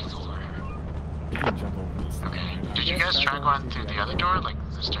just slides over. You can jump over this. Okay. Did you guys try going through the other door, like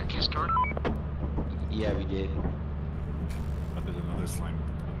the staircase door? Yeah, we did. But there's another slime.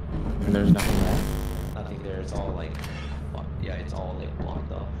 And there's nothing there? Nothing there, it's all like, yeah, it's all like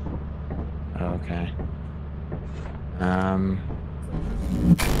blocked off. Okay.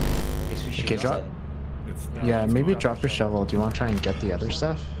 Guess we should Okay, drop. reset. Yeah, maybe drop your shovel. Do you want to try and get the other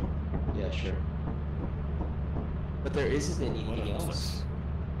stuff? Yeah, sure. But there isn't anything else.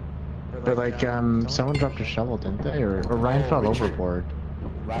 But like, someone dropped a shovel, didn't they? Or Ryan fell Richard. overboard.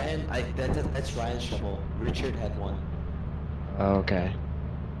 Ryan, that's Ryan's shovel. Richard had one. Oh, okay.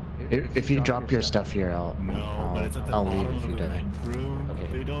 If you drop your stuff here, No, but it's at the I'll bottom leave if of you the die. room. Okay.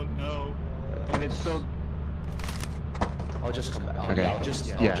 They don't know. And it's so. I'll just come back. Okay. I'll just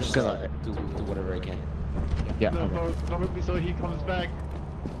Yeah, good uh, luck. do whatever I can. Yeah. No, Okay. come with me so he comes back.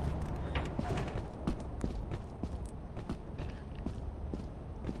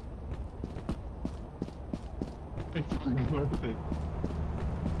 It's worth it.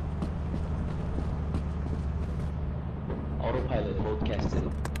 Autopilot mode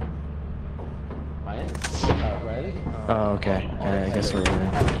casted. Ryan? Riley? Oh, okay. I guess we're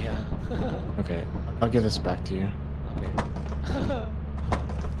leaving. Yeah. Okay. I'll give this back to you. Okay.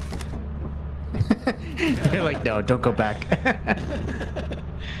 They're like, no, don't go back.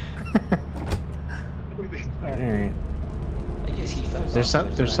 Alright. I guess he fell. There's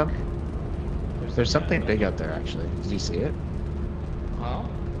something big out there actually. Did you see it? Huh?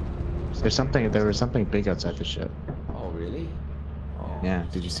 There was something big outside the ship. Oh, really? Oh. Yeah,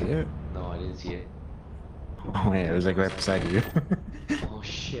 did you see it? No, I didn't see it. Oh yeah, it was like right beside you. Oh,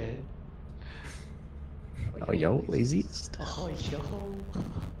 shit. Oh yo, lazy. Oh, yo.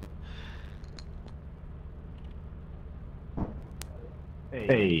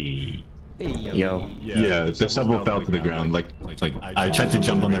 Hey. Hey. Yo. Yeah, the shovel fell to the ground. Like I tried to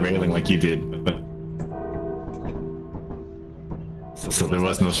jump on the railing like you did, but so there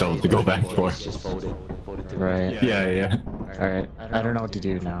was no shovel to go back for. Just voted to Right. Yeah. Alright. I don't know what to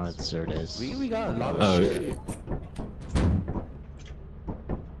do now. There it is. We got a lot of shit.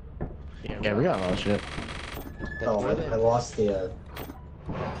 Yeah, we got a lot of shit. Oh, I lost the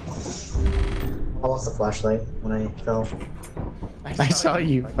flashlight when I fell. I saw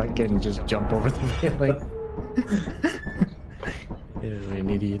you fucking just jump over the railing. You're an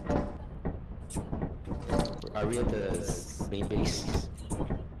idiot. Are we at the main base?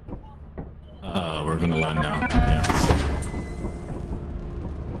 We're gonna land now. Yeah.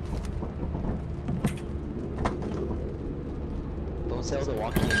 Don't sell the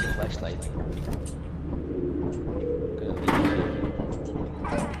walkie and the flashlight. Gonna leave it.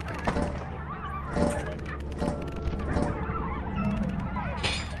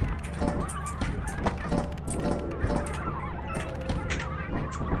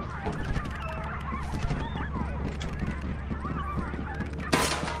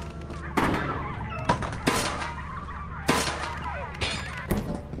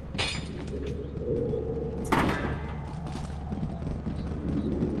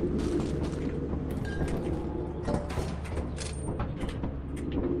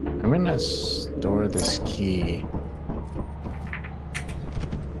 I'm gonna store this key.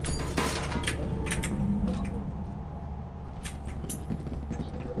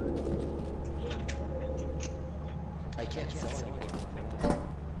 I can't sell anything.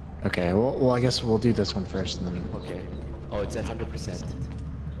 Okay, well, I guess we'll do this one first, and then. Okay. Oh, it's at 100%.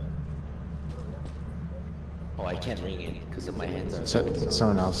 Oh, I can't ring it because of my hands are. So,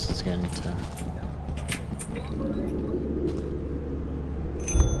 someone else is gonna need to.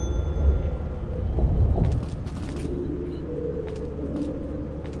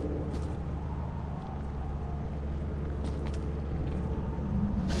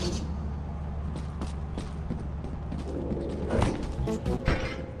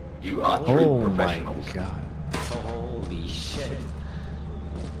 You are Oh my god. Holy shit.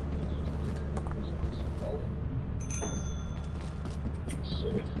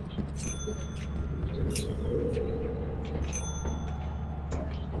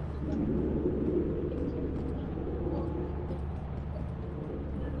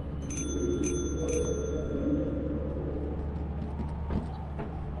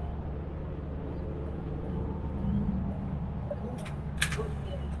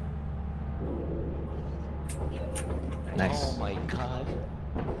 Nice. Oh my god.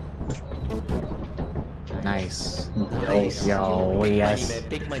 Nice. Nice. Yo, yes.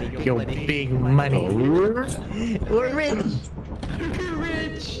 Big money, man. Big money. Yo, big money. We're rich. We're rich.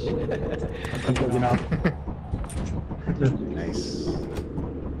 Nice.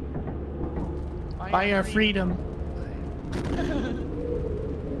 Buy our freedom.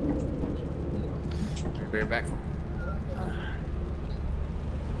 Be right back.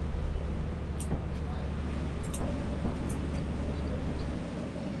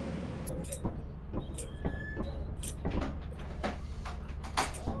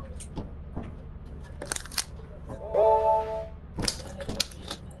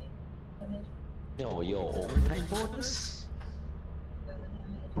 Yo, overtime bonus?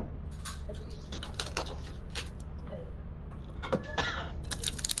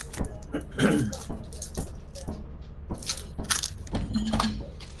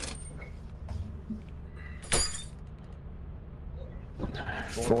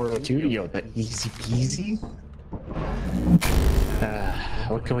 $402, yo, that easy peasy.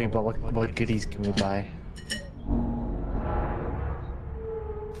 What can we buy? What goodies can we buy?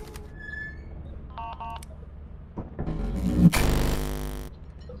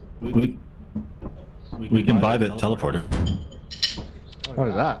 We can buy the teleporter. What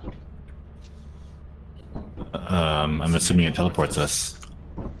is that? I'm assuming it teleports us.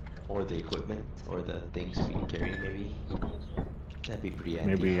 Or the equipment, or the things we carry, maybe. That'd be pretty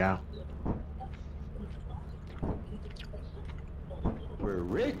handy. Maybe, yeah. We're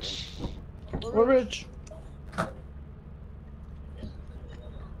rich. We're rich.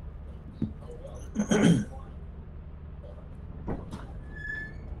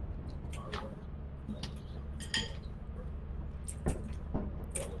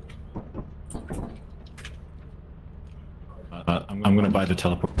 I'm gonna buy the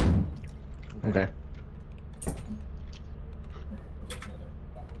teleport. Okay.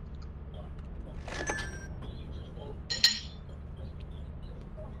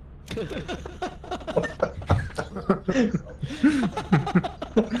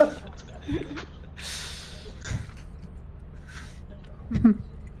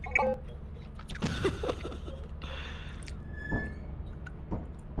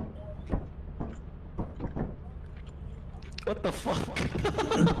 What the fuck?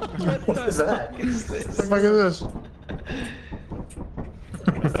 What is that? Look at this.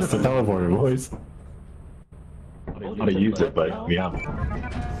 That's the teleporter, boys. How to use it, but yeah.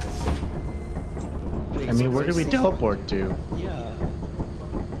 I mean, where do we teleport to? Yeah.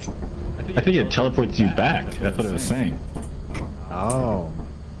 I think it teleports you back. That's what it was saying. Oh.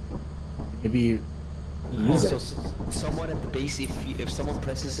 Maybe. So someone at the base, if someone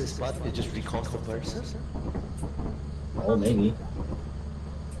presses this button, it just recalls the person? Oh, maybe.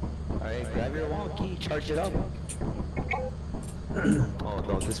 Alright, grab your walkie, charge it up. Oh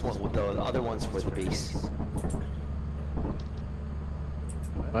no, this one, the other one's for the base.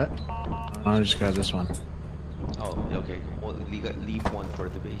 What? I'll just grab this one. Oh, okay. Well, leave one for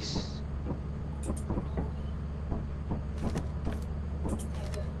the base.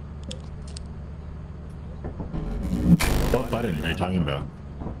 What button are you talking about?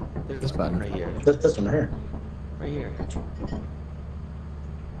 There's This button. right here. This one here. Right here.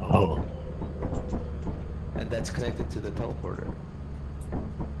 Oh. And that's connected to the teleporter.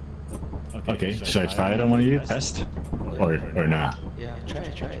 Okay, should I try it on one of you? Test? Or nah? Yeah, try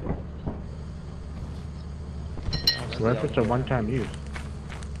it, try it. So what if it's a one-time use?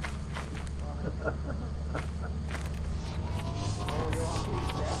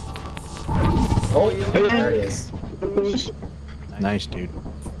 Oh, there it is. Nice, dude.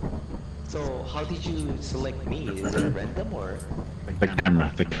 So, how did you select me? Is it random or? The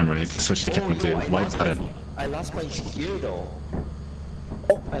camera. You can switch the camera to white button. I lost my gear though.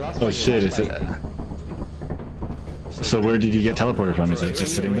 I lost Oh my shit, is my- it? So where did you get teleported from? Is it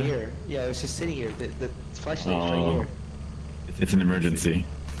just sitting right there? here. Yeah, it was just sitting here. The flashlight is right Oh. here. It's an emergency.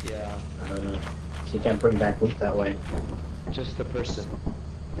 Yeah, So you can't bring back loot that way. just the person.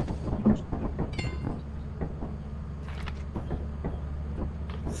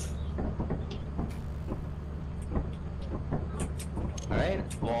 Alright,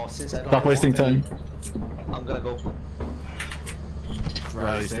 well, since I don't Stop have wasting weapon, time. I'm gonna go.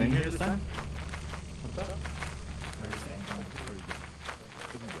 Are you staying here this time?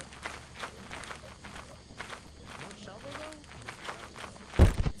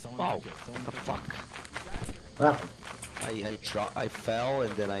 Wow, what the fuck? What happened? I fell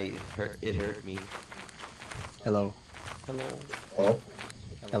and then it hurt me. Hello. Hello. Oh,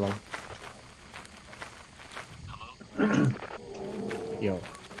 Hello. Yo,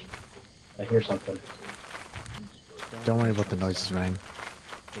 I hear something. don't worry about the noises, Ryan.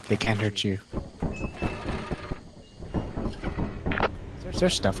 They can't hurt you. Is there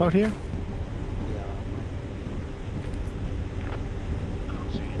stuff out here?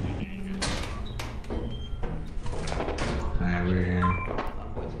 Alright, we're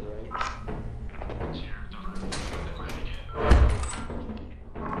here.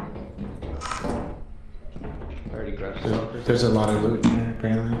 Already grabbed some. There's a lot of loot in here,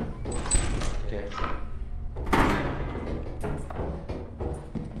 apparently. Okay.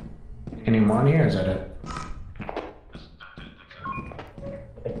 Any more in here, or is that it?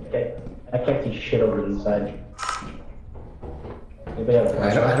 I can't see shit over the side. Anybody have a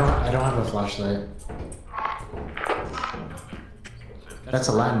flashlight? I don't have a flashlight. That's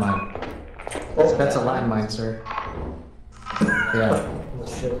a landmine. Oh, That's a landmine, sir. Yeah. Oh,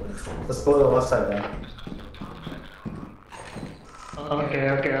 shit. Let's go to the left side then. Okay,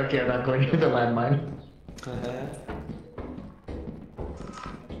 I'm not going to the landmine.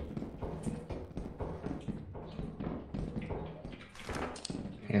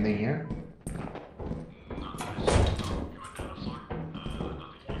 Anything here?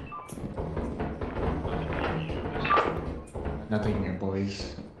 Nothing here,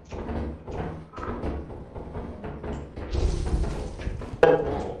 boys.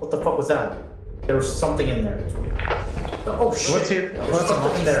 What the fuck was that? There was something in there. Oh shit! What's here? There was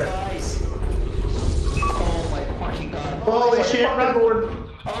something in there. Guys! Oh my fucking god. Holy shit! Run!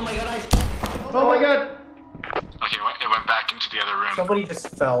 Oh my god, Oh my god! Okay, it went back into the other room. Somebody just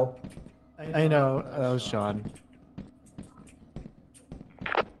fell. I know, that was Sean.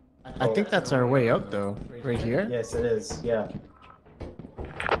 I think that's our way out, though. Right here? Yes, it is. Yeah.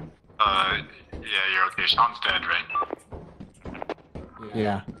 Yeah, you're okay. Sean's dead, right?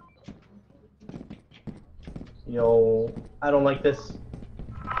 Yeah. Yo. I don't like this.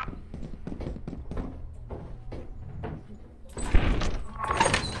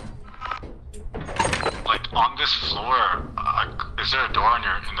 Like on this floor, is there a door in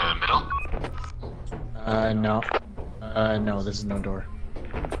the middle? No. No, this is no door.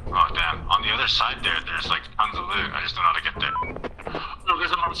 Oh damn! On the other side there's like tons of loot. I just don't know how to get there. Oh,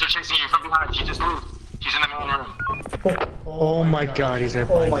 there's a monster chasing you from behind. He just moved. He's in the main room. Oh my god, he's right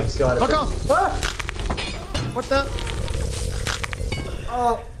Oh behind my us. god. Look out! Ah! What the?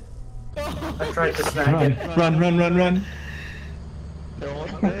 Oh. I tried to snag Run, it. run, run, run, run.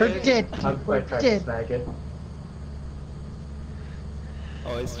 We're dead. I tried to snag it.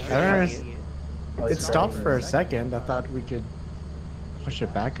 Oh, it's It stopped for a second. I thought we could push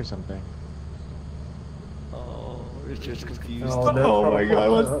it back or something. Oh, Richard's confused. Oh my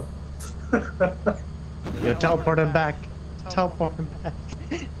god, Yo, teleport him back. Teleport him back.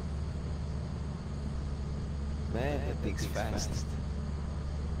 Man, that thing's fast.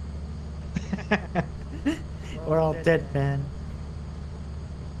 We're all dead, man.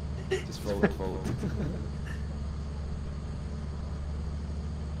 Just forward, forward.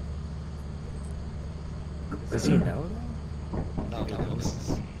 Does he know? No, he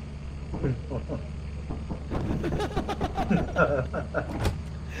knows.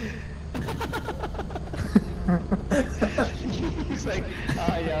 He's like,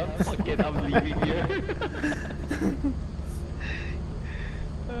 yeah, fuck it, I'm leaving here.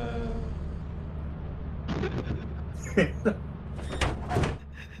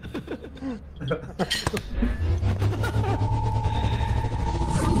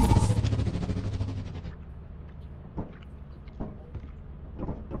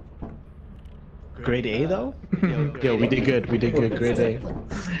 Grade A though? Yo, we did good. We did good. Grade A.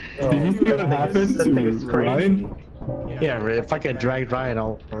 Did you see what happened to Ryan? Yeah, if I could drag Ryan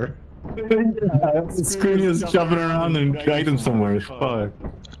all over. Screaming is jumping around and dragged him somewhere. Fuck.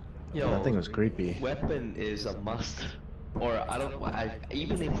 Yo, That thing was creepy. weapon is a must. Or I don't.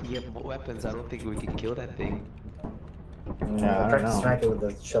 Even if we have weapons, I don't think we can kill that thing. Yeah, I I tried don't to know. smack it with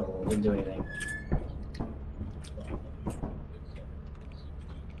the shovel. It didn't do anything.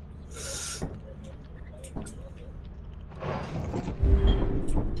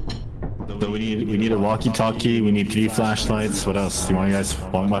 So we need a walkie-talkie. We need 3 flashlights. What else? Do you guys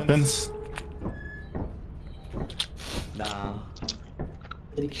want weapons? Nah,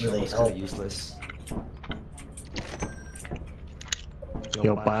 Didn't really it's kind help. of useless.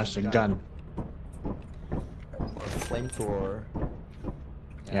 Yo, blast a gun. Or flamethrower.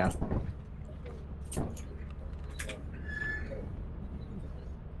 Yeah.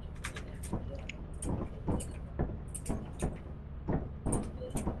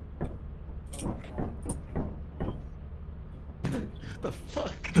 The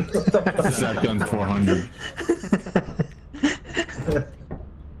fuck? That gun's 400.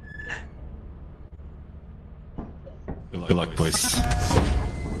 Good luck, boys.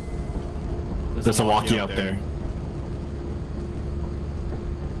 There's a walkie out there.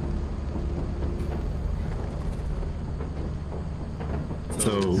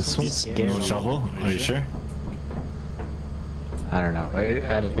 So, This one's scary. no shovel? Are you sure? I don't know.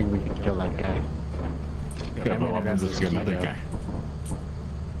 I don't think we can kill that guy. Yeah, but what happens if you get another guy?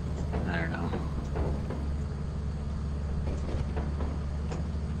 I don't know.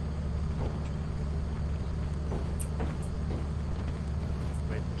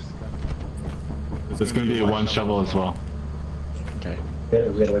 There's gonna be a 1 shovel as well. Okay. We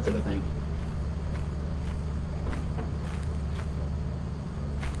gotta wait for the thing.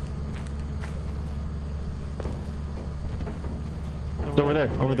 It's over there,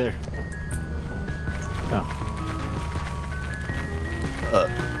 over there. Oh.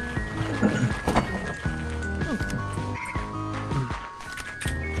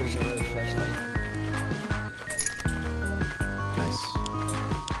 There's another flashlight. Nice.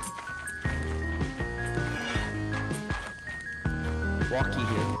 Walkie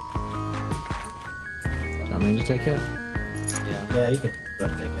here. Do you want me to take it? Yeah, Yeah, you can go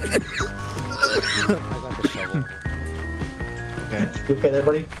ahead and take it. I got the shovel. Okay. You okay there,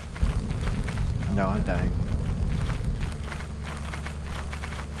 buddy? No, I'm dying.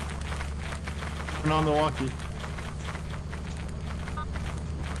 Turn on the walkie.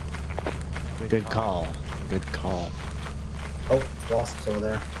 Good call. Good call. Oh, wasps over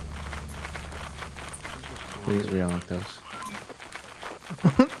there. Please re-unlock those.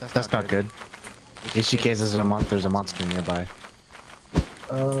 That's not good. In case there's there's a monster nearby.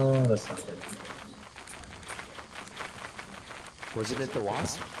 Oh, that's not good. Wasn't it the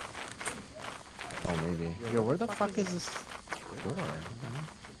wasp? Oh, maybe. Yo, where the fuck is this door?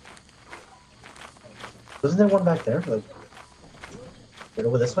 Wasn't there one back there? Like, Go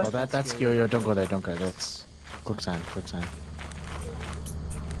over this way? Oh, that's yo. Don't go there. Don't go. That's quicksand. Quicksand.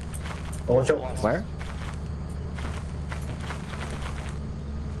 Oh, watch out. Where?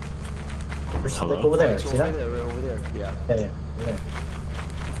 Like over there. It's See that? over there, right over there. Yeah. Yeah. Yeah.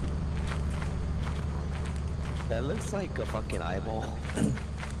 That looks like a fucking eyeball.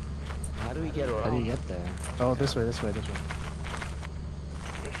 How do we get around? How do you get there? Oh, this way. This way. This way.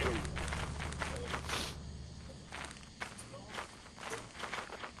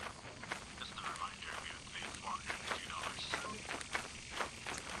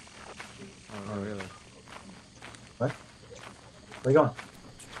 Oh, really? What? Where you going?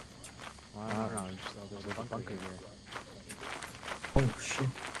 Well, I don't know. There's a bunker here. Oh shit.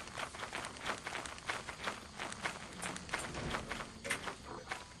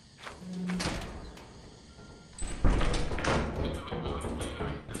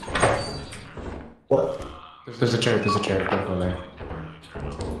 What? There's a chair. There's a chair. Don't go there.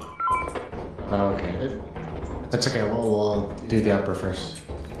 Oh, okay. That's okay. We'll do the upper first.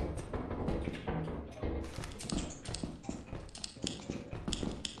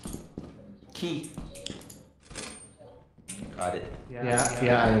 Key. Got it. Yeah,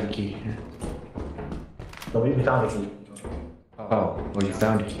 I have a key. No, we found the key. Oh, well, you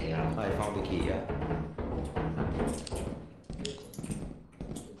found a key. Yeah. I found the key, yeah.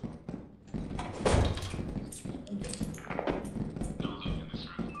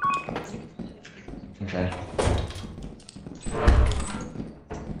 Okay.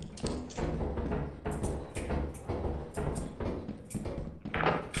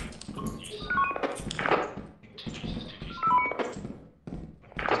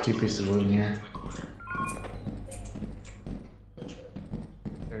 Two pieces of wood in here.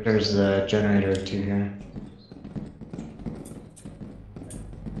 There's a generator too here.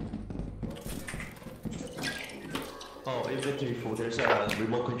 Oh, inventory full. There's a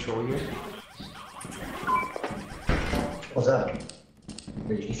remote control here. What's that?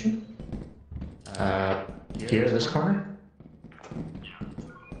 Radiation? Here, this corner?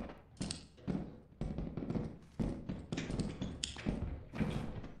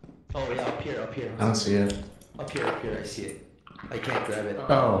 Oh yeah, up here, up here. I don't see it. Up here, I see it. I can't grab it.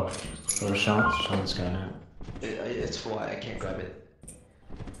 Oh, so Sean's got it. It's full. I can't grab it.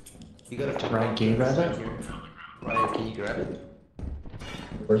 You gotta jump. Ryan, can you grab it? Ryan, can you grab it?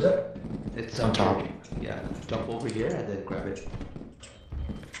 Where's it? It's On up top. here. Yeah, jump over here and then grab it.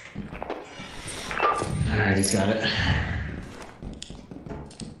 Alright, he's got it.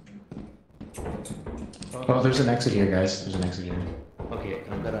 Oh, there's an exit here, guys. There's an exit here. Okay,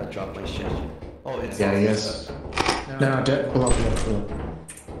 I'm gonna drop my shit. Oh, it's Yeah, yes. No, pull up.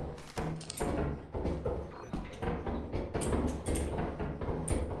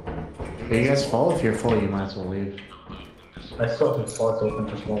 Hey, you guys fall? If you're full, you might as well leave. I still have slots open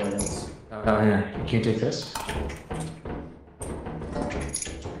for small items. Oh, here. Can you take this?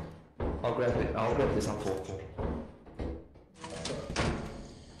 I'll grab it. I'll grab this. I'm full.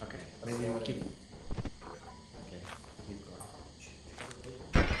 Okay, maybe we'll keep. Okay, keep going.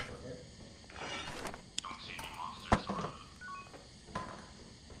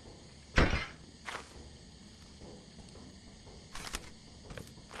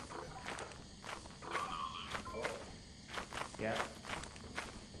 Yeah.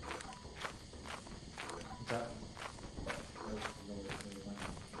 What's up?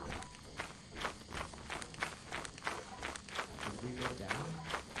 Did we go down?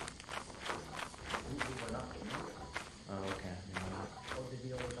 Oh, okay.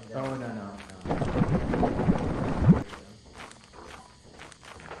 Oh, no.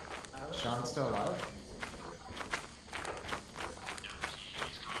 Sean's still alive?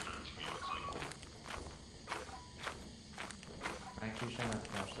 Thank you, Sean. I've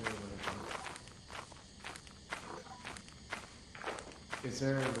crashed it. Is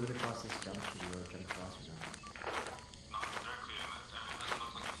there a route across this junction you were getting across or something?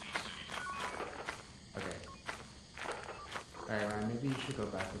 Okay. Alright, Ryan, maybe you should go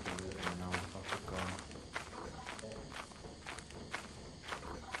back with the route and then I'll keep going.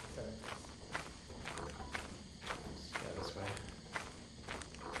 Yeah, this way.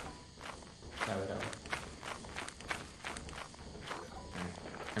 That way. Alright.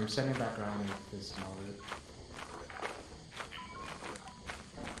 I'm sending back around with this small route.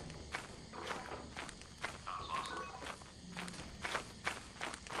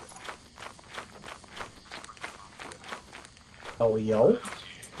 Oh, yo?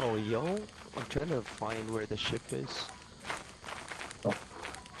 Oh, yo. I'm trying to find where the ship is. Oh.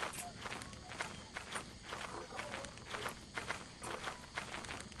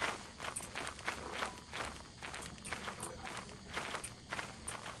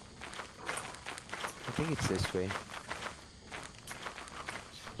 think it's this way.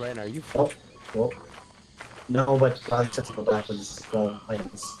 Brian, are you? Oh, well. No, but Ron said to go back with his small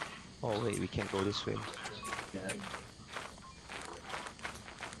items. Oh wait, we can't go this way. Yeah.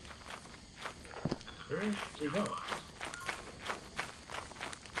 Where did you go?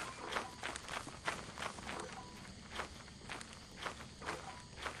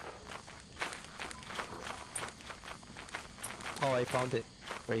 Oh, I found it.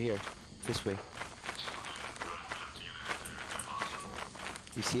 Right here. This way.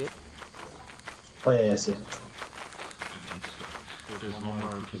 You see it? Oh yeah, I see it. There's one more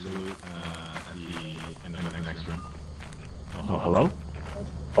to loot in the next room. Oh, hello?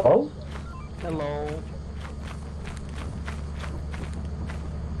 Oh? Hello.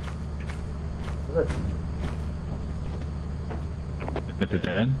 Good. Is it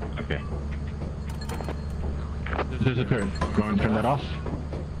dead? Okay. There's a turn. Go and turn that off.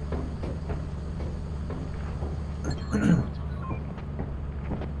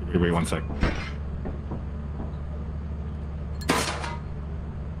 Here, wait 1 sec.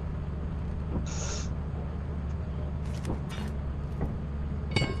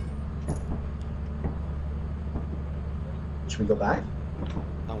 Should we go back?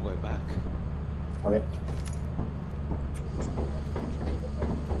 I'm going back. Okay.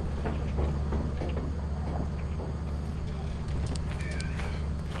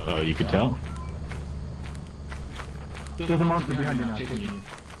 Oh, you could tell? There's a monster behind you now, chasing you.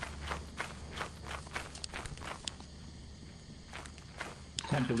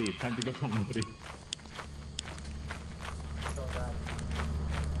 Time to leave, time to go home, buddy.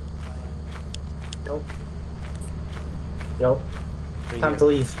 Yo. Yo. Right Time here. to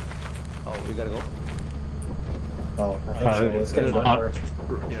leave. Oh, we gotta go. Oh, I think so. Let's get it over.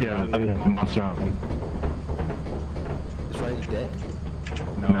 Yeah, the monster out. Is Ryan dead?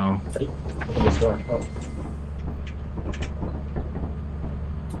 No. Hey, open this door. Oh.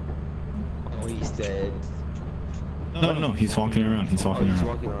 Oh, he's dead. No, he's walking around, he's Oh, walking he's around.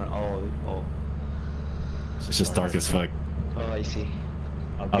 walking around. Oh. It's just dark as fuck. Oh, I see.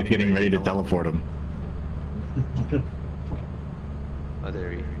 I'm getting ready to teleport him. Oh,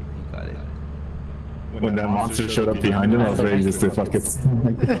 there he got it. When that monster showed up behind him, I was ready just to fucking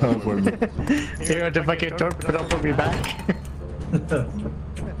teleport him. You're going to fucking teleport me back?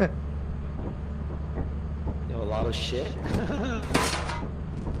 Yo, a lot of shit.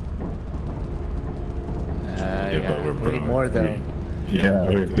 Yeah, we need more though. Yeah,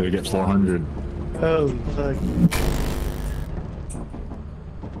 we're gonna get 400. Oh, fuck.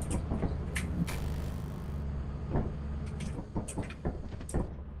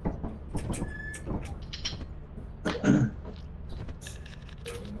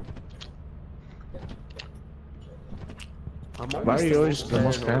 Why are you always the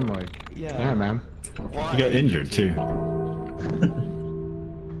most paranoid? Yeah, man. Why? He got injured too.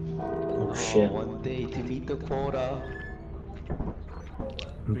 Oh shit. One day to meet the quota.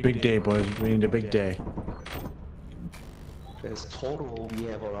 Big day, boys. We need a big day. Because total we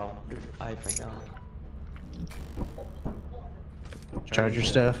have around 5 right now. Charge your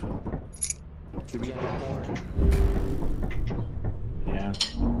stuff. 300 more. Yeah.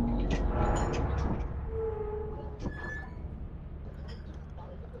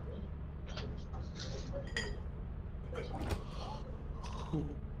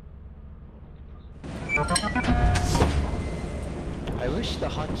 I wish the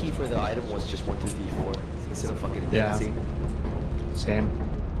hotkey for the item was just 1, 2, 3, 4 instead of fucking Yeah. dancing. Same.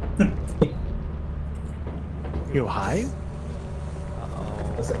 You high? Uh-oh.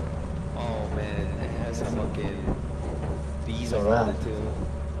 What's it? Oh man, it has a fucking Visa So on that. it too.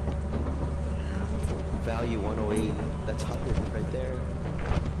 Value 108. That's 100 right there.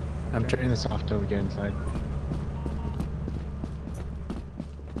 I'm turning this off till we get inside.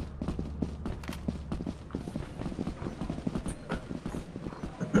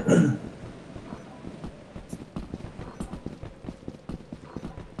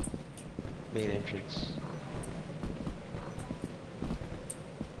 Main entrance.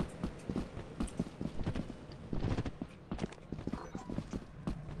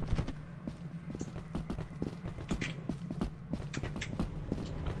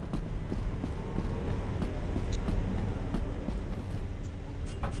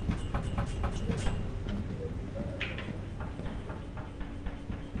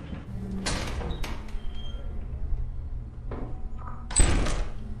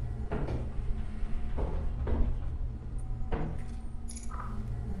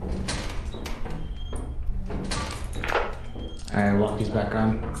 Alright, walkie's back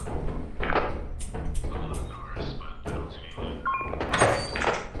on.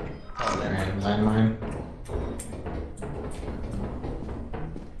 Oh, Alright, landmine.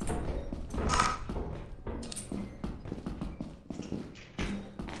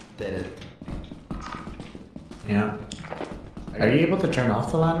 Did it. Yeah. Are you able to turn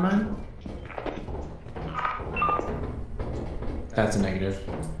off the landmine? That's a negative.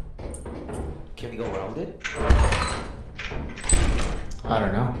 Can we go around it? I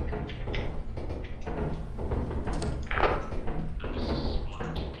don't know.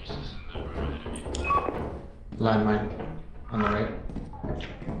 Landmine on the right.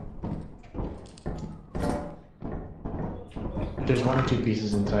 There's 1 or 2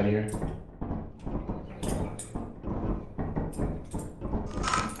 pieces inside here.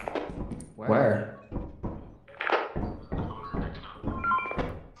 Where?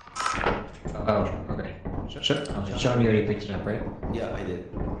 Oh, okay. Sean, you already picked it up, right? Yeah, I did.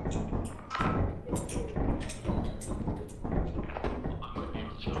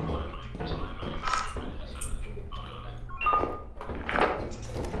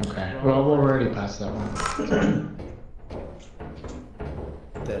 Okay. Well, we're already past that one.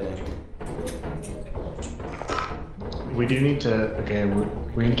 Dead end. We do need to. Okay,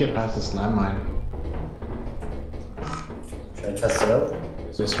 we need to get past this landmine. Should I test it out?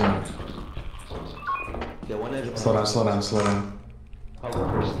 This one. Yeah, one edge. Slow down, slow down, slow down. Power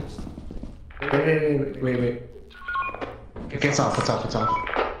persist. Wait. Okay, it's off, it's off, it's off.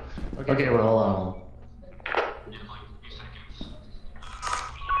 Okay, well, hold on.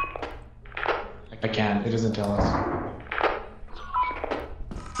 I can't, it doesn't tell us.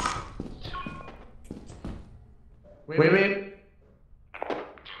 Wait.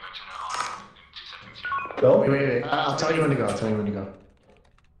 Go? Wait. I'll tell you when to go,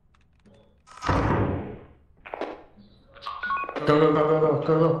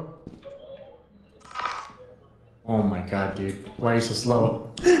 Go. Oh my god, dude. Why are you so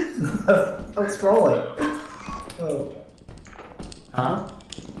slow? I'm scrolling. Oh. Huh?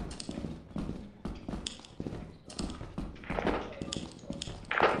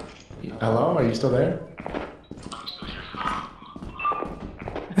 Hello? Are you still there?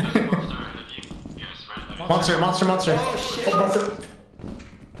 Monster! Oh shit! Monster.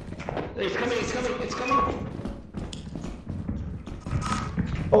 It's coming!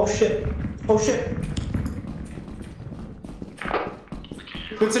 Oh shit!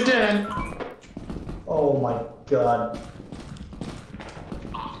 It's a den! Oh my god.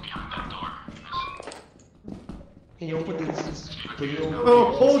 Can you open this? Can you open the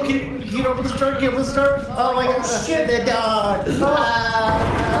door? Oh my god, shit, the dog! No!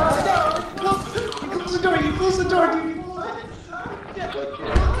 You close the door, dude!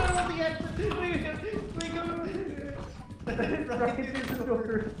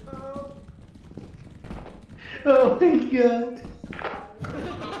 Oh my god.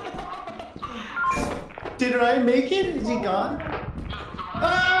 Did Ryan make it? Is he gone?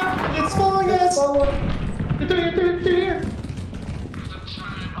 Ah! It's following us! They're here!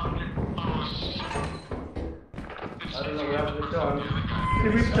 I don't know what happened to the dog.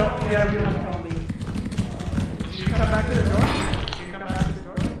 Did we jump? Yeah, we don't know. Did you come back to the door?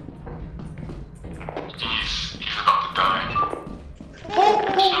 He's about to die.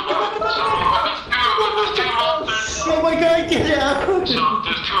 Oh my god, get out! There's 2 on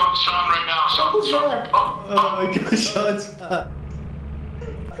Sean right now. Sean. Oh my god, Sean's back.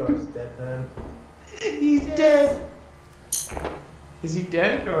 Sean's dead, man. He's dead! Is he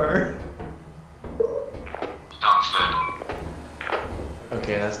dead or? Sean's dead.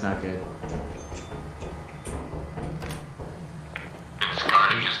 Okay, that's not good. It's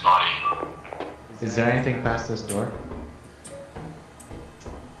guarding his body. Is there anything past this door?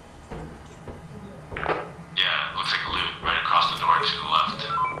 Yeah, looks like loot right across the door to the left.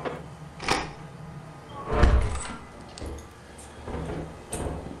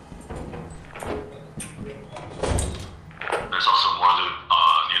 There's also more loot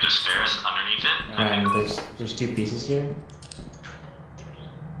near the stairs underneath it. And there's 2 pieces here.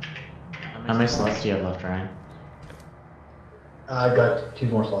 How many slots do you have left, Ryan? I got 2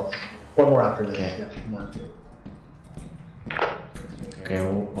 more slots. 1 more after this. Okay. Yeah, 1 more. Okay,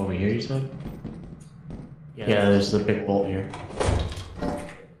 over here you said? Yeah, there's the big bolt here.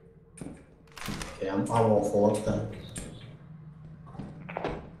 Okay, I'm all full up then.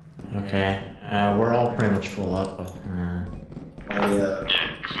 Okay, we're all pretty much full up. But, Yeah,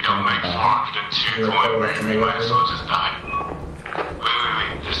 if we don't make 402 coin, we might as well just die.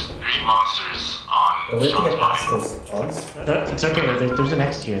 Wait. There's 3 monsters on Are we Sean's get past body. those odds? it's okay, there's an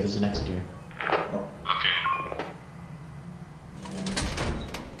X here, Okay.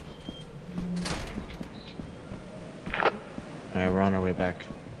 Alright, we're on our way back.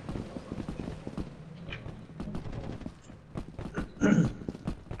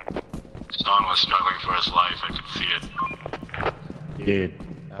 Sean was struggling for his life, I could see it. Dude,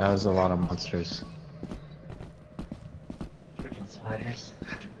 That was a lot of monsters. Freaking spiders.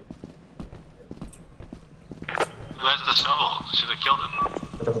 Who has the shovel? Should have killed him.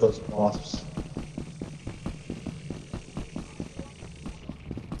 Whatever those wasps.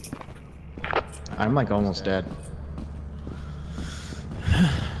 I'm like almost dead.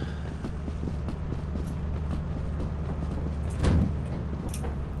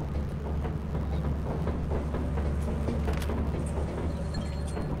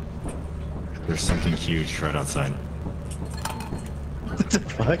 There's something huge right outside. What the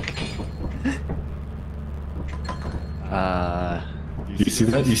fuck? You see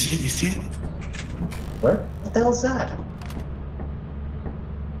that? You see it? You see it? Where? What the hell's that?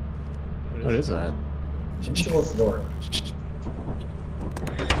 What is that? You should close the door.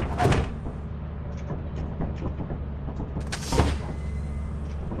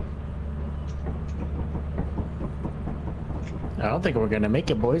 I don't think we're gonna make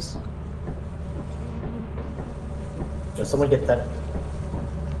it, boys. Does someone get that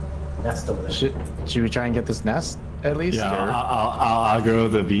nest over there? Should we try and get this nest at least? Yeah, or- I'll aggro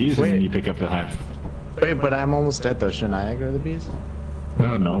the bees and then you pick up the hive. Wait, but I'm almost dead though. Shouldn't I aggro the bees?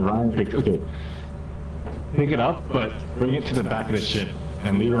 No, Ryan pick. Okay. Pick it up, but bring it to the back of the ship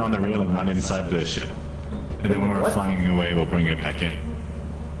and leave it on the rail and run inside the ship. And then when we're flying away, we'll bring it back in.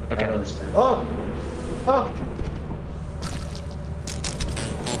 I don't understand. Oh! Oh!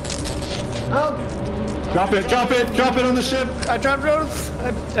 Oh! Drop it! Drop it! Drop it on the ship! I dropped Rose!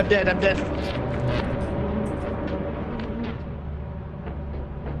 I'm dead, I'm dead.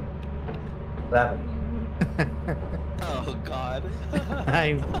 What happened? Oh god.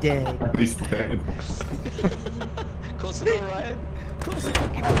 I'm dead. He's dead. Close the door, Ryan. Close the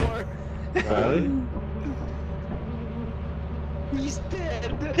fucking door. Really? He's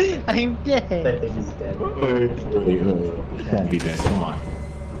dead. I'm I dead. think he's dead. Wait. Can't be dead. Come on.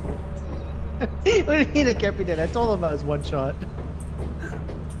 What do you mean I can't be dead? I told him I was one shot.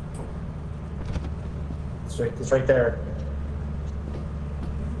 It's right there.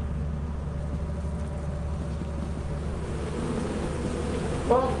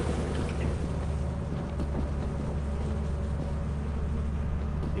 Oh!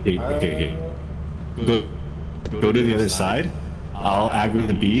 Okay. Go to the other side. I'll aggro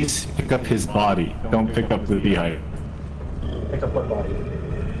the bees. Pick up his body. Don't pick up the beehive. Pick up what body?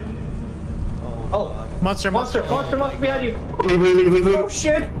 Oh! Monster behind you! Oh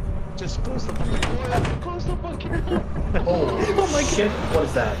shit! Just close the fucking door. Close the fucking door. Oh my shit! What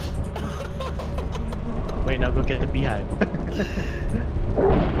is that? Wait, now go get the beehive.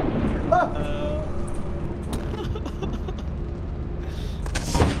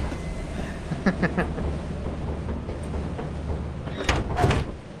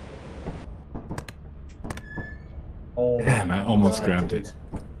 Oh, Damn, I almost grabbed it.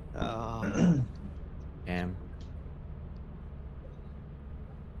 Damn.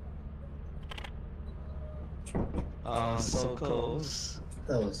 Oh, so close.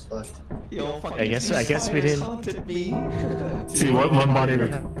 that was fucked. Yo, I guess we didn't. Haunted me. See, one body.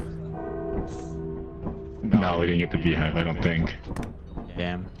 No, we didn't get the beehive, I don't think.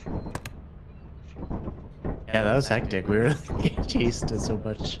 Damn. Yeah, that was hectic. We were getting chased so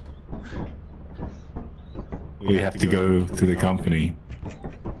much. We have to go to the company.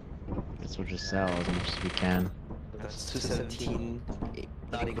 Guess we'll just sell as much as we can. That's 217,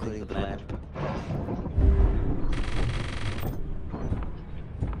 not including the lamp.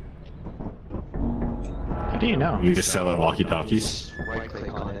 How do you know? We just sell our walkie-talkies. Right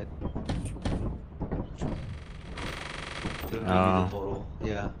click on it. Oh. Total.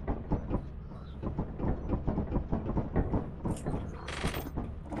 Yeah.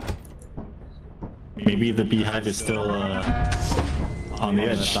 Maybe the beehive is still on the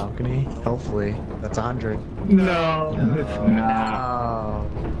edge. balcony. Hopefully. That's 100. No. No.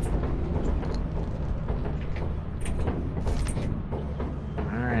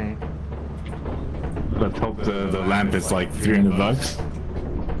 Alright. Let's hope the lamp is like $300.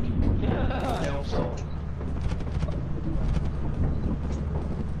 I hope so.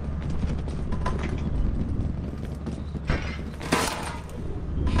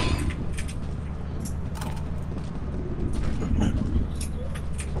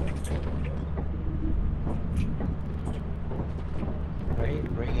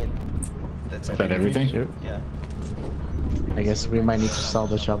 Bring it. That's Is that everything? Shoot. Yeah. I guess we might need to sell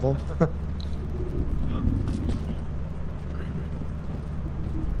the shovel.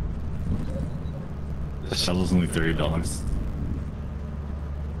 The shovel's only $30.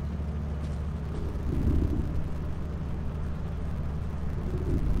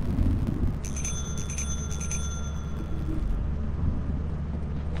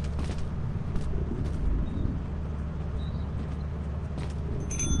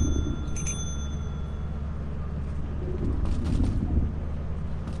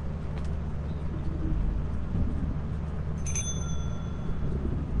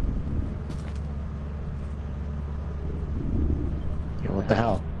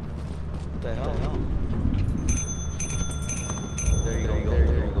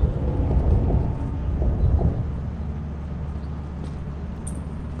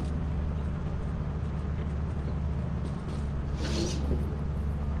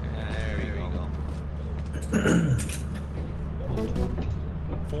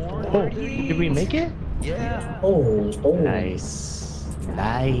 Oh, did we make it? Yeah. Oh, oh. Nice.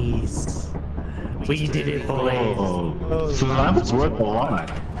 Nice. We did it, boys. Oh, so that was worth a lot.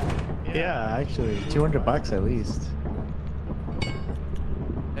 Yeah, actually, $200 at least.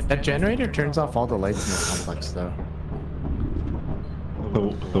 That generator turns off all the lights in the complex, though.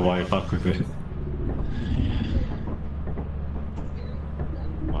 So why fuck with it?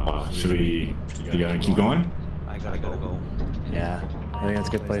 Wow, should we? You gotta keep going? I gotta go. Yeah, I think that's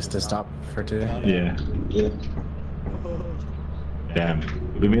a good place to stop for today. Yeah. Yeah.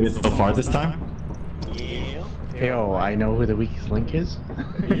 Damn, we made it so far this time. Yeah. Yo, I know who the weakest link is.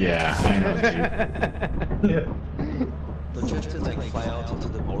 Yeah, I know. Dude. Don't you have to like fly out into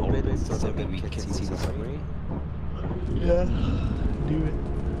the orbit so that we can see the submarine? Yeah, do it.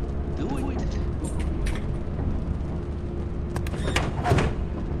 Do it.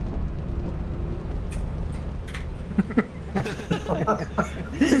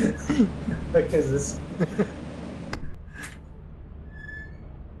 Because this.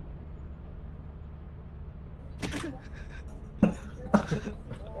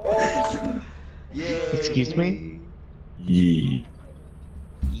 Excuse me? Yee.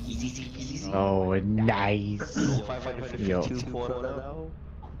 Oh, nice. Yo. 552 quota now.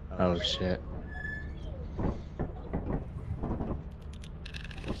 Oh shit.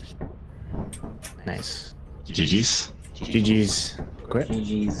 Nice. GG's. GG's. Quit?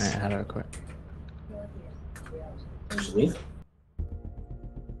 GG's. Alright, how do I quit? Just leave.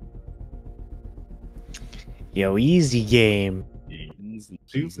 Yo, easy game. Easy.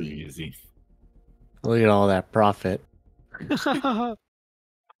 Super easy. Look at all that profit.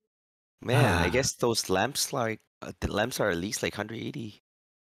 Man, I guess those lamps like the lamps are at least like 180.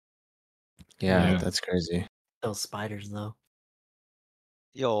 Yeah, Yeah. that's crazy. Those spiders, though.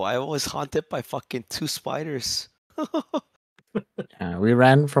 Yo, I was haunted by fucking 2 spiders. Yeah, we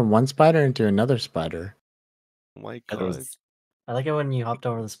ran from one spider into another spider. Oh my That god. was- I like it when you hopped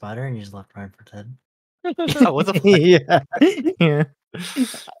over the spider and you just left Ryan for dead. Yeah, what the fuck? Yeah. Yeah.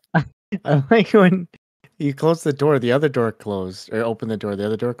 I like when you closed the door, the other door closed, or opened the door, the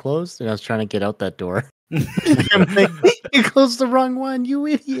other door closed, and I was trying to get out that door. I'm like, you closed the wrong one, you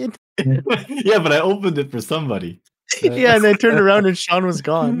idiot. Yeah, but I opened it for somebody. Yeah, and I turned around and Sean was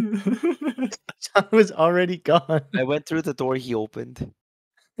gone. Sean was already gone. I went through the door he opened.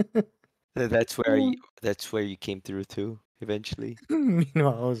 That's where you came through too, eventually.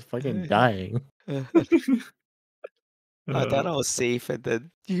 Meanwhile, I was fucking dying. I thought I was safe, and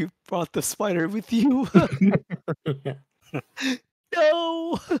then you brought the spider with you. Yeah.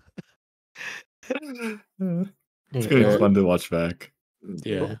 No. It's Dude, gonna be fun to watch back.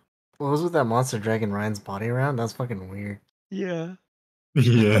 Yeah. what was with that monster dragging Ryan's body around? That's fucking weird. Yeah.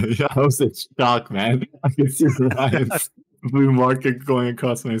 Yeah, I was in shock, man. I can see Ryan's blue market going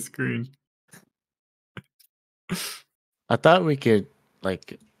across my screen. I thought we could,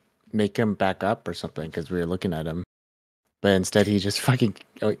 like, make him back up or something because we were looking at him. But instead, he just fucking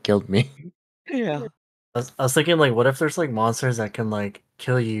killed me. Yeah. I was thinking, like, what if there's, like, monsters that can, like,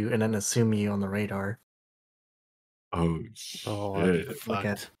 kill you and then assume you on the radar? Oh, Like, shit. like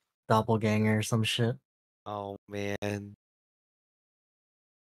a doppelganger or some shit. Oh man.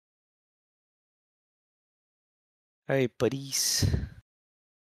 Alright, buddies.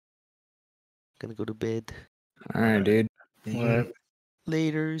 Gonna go to bed. All right, dude.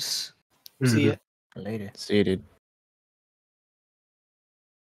 Laters. See ya. Later. See you, dude.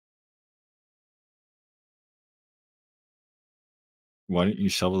 Why didn't you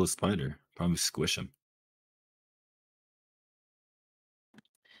shovel the spider? Probably squish him.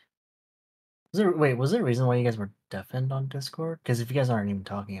 Was there a reason why you guys were deafened on Discord? Because if you guys aren't even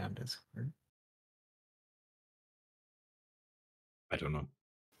talking on Discord. I don't know.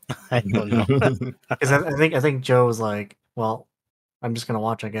 I don't know. Because I think Joe was like, well, I'm just gonna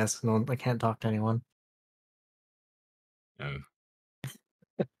watch, I guess. No, I can't talk to anyone. Yeah.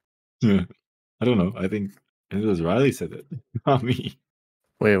 Yeah. I don't know. I think it was Riley said it, not me.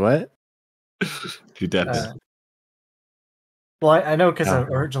 Wait, what? You deaf. Well, I know because Oh.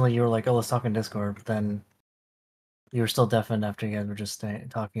 originally you were like, oh, let's talk on Discord, but then you were still deafened after you guys were just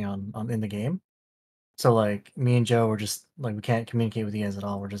talking on in the game. So like me and Joe were just like, we can't communicate with you guys at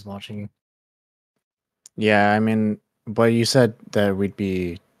all. We're just watching. Yeah, I mean, but you said that we'd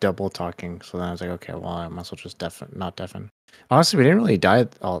be double talking, so then I was like, okay, well, I might as well just not deafen. Honestly, we didn't really die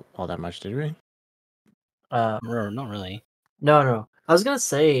all that much, did we? Not really. No. I was gonna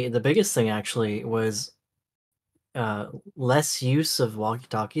say the biggest thing actually was less use of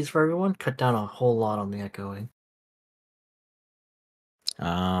walkie-talkies for everyone. Cut down a whole lot on the echoing.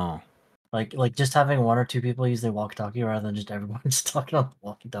 Oh. Like just having one or two people use their walkie-talkie rather than just everyone just talking on the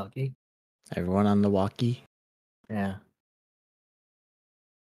walkie-talkie. Everyone on the walkie. Yeah.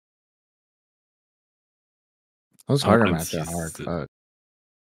 Those Oh, harder and maps are hard. Jesus. Fuck.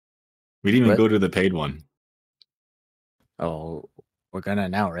 We didn't even What? go to the paid one. Oh, we're gonna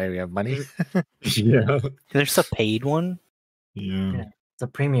now, right? We have money. Yeah. There's a paid one? Yeah. Yeah. It's a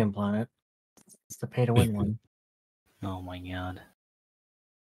premium planet. It's the pay to win one. Oh my god.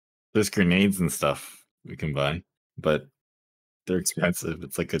 There's grenades and stuff we can buy, but they're expensive.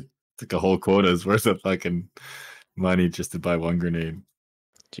 It's like a whole quota's worth of fucking money just to buy one grenade.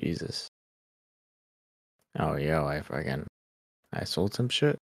 Jesus. Oh, yo, I sold some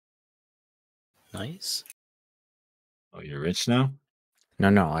shit. Nice. Oh, you're rich now?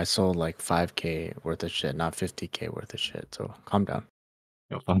 No, I sold like 5K worth of shit, not 50K worth of shit. So calm down.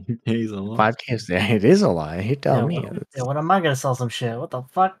 Yo, 5K is a lot. 5K is it is a lot. You tell me. When am I gonna sell some shit? What the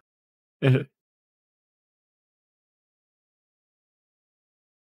fuck? I'm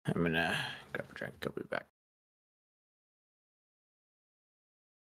gonna grab a drink. I'll be back.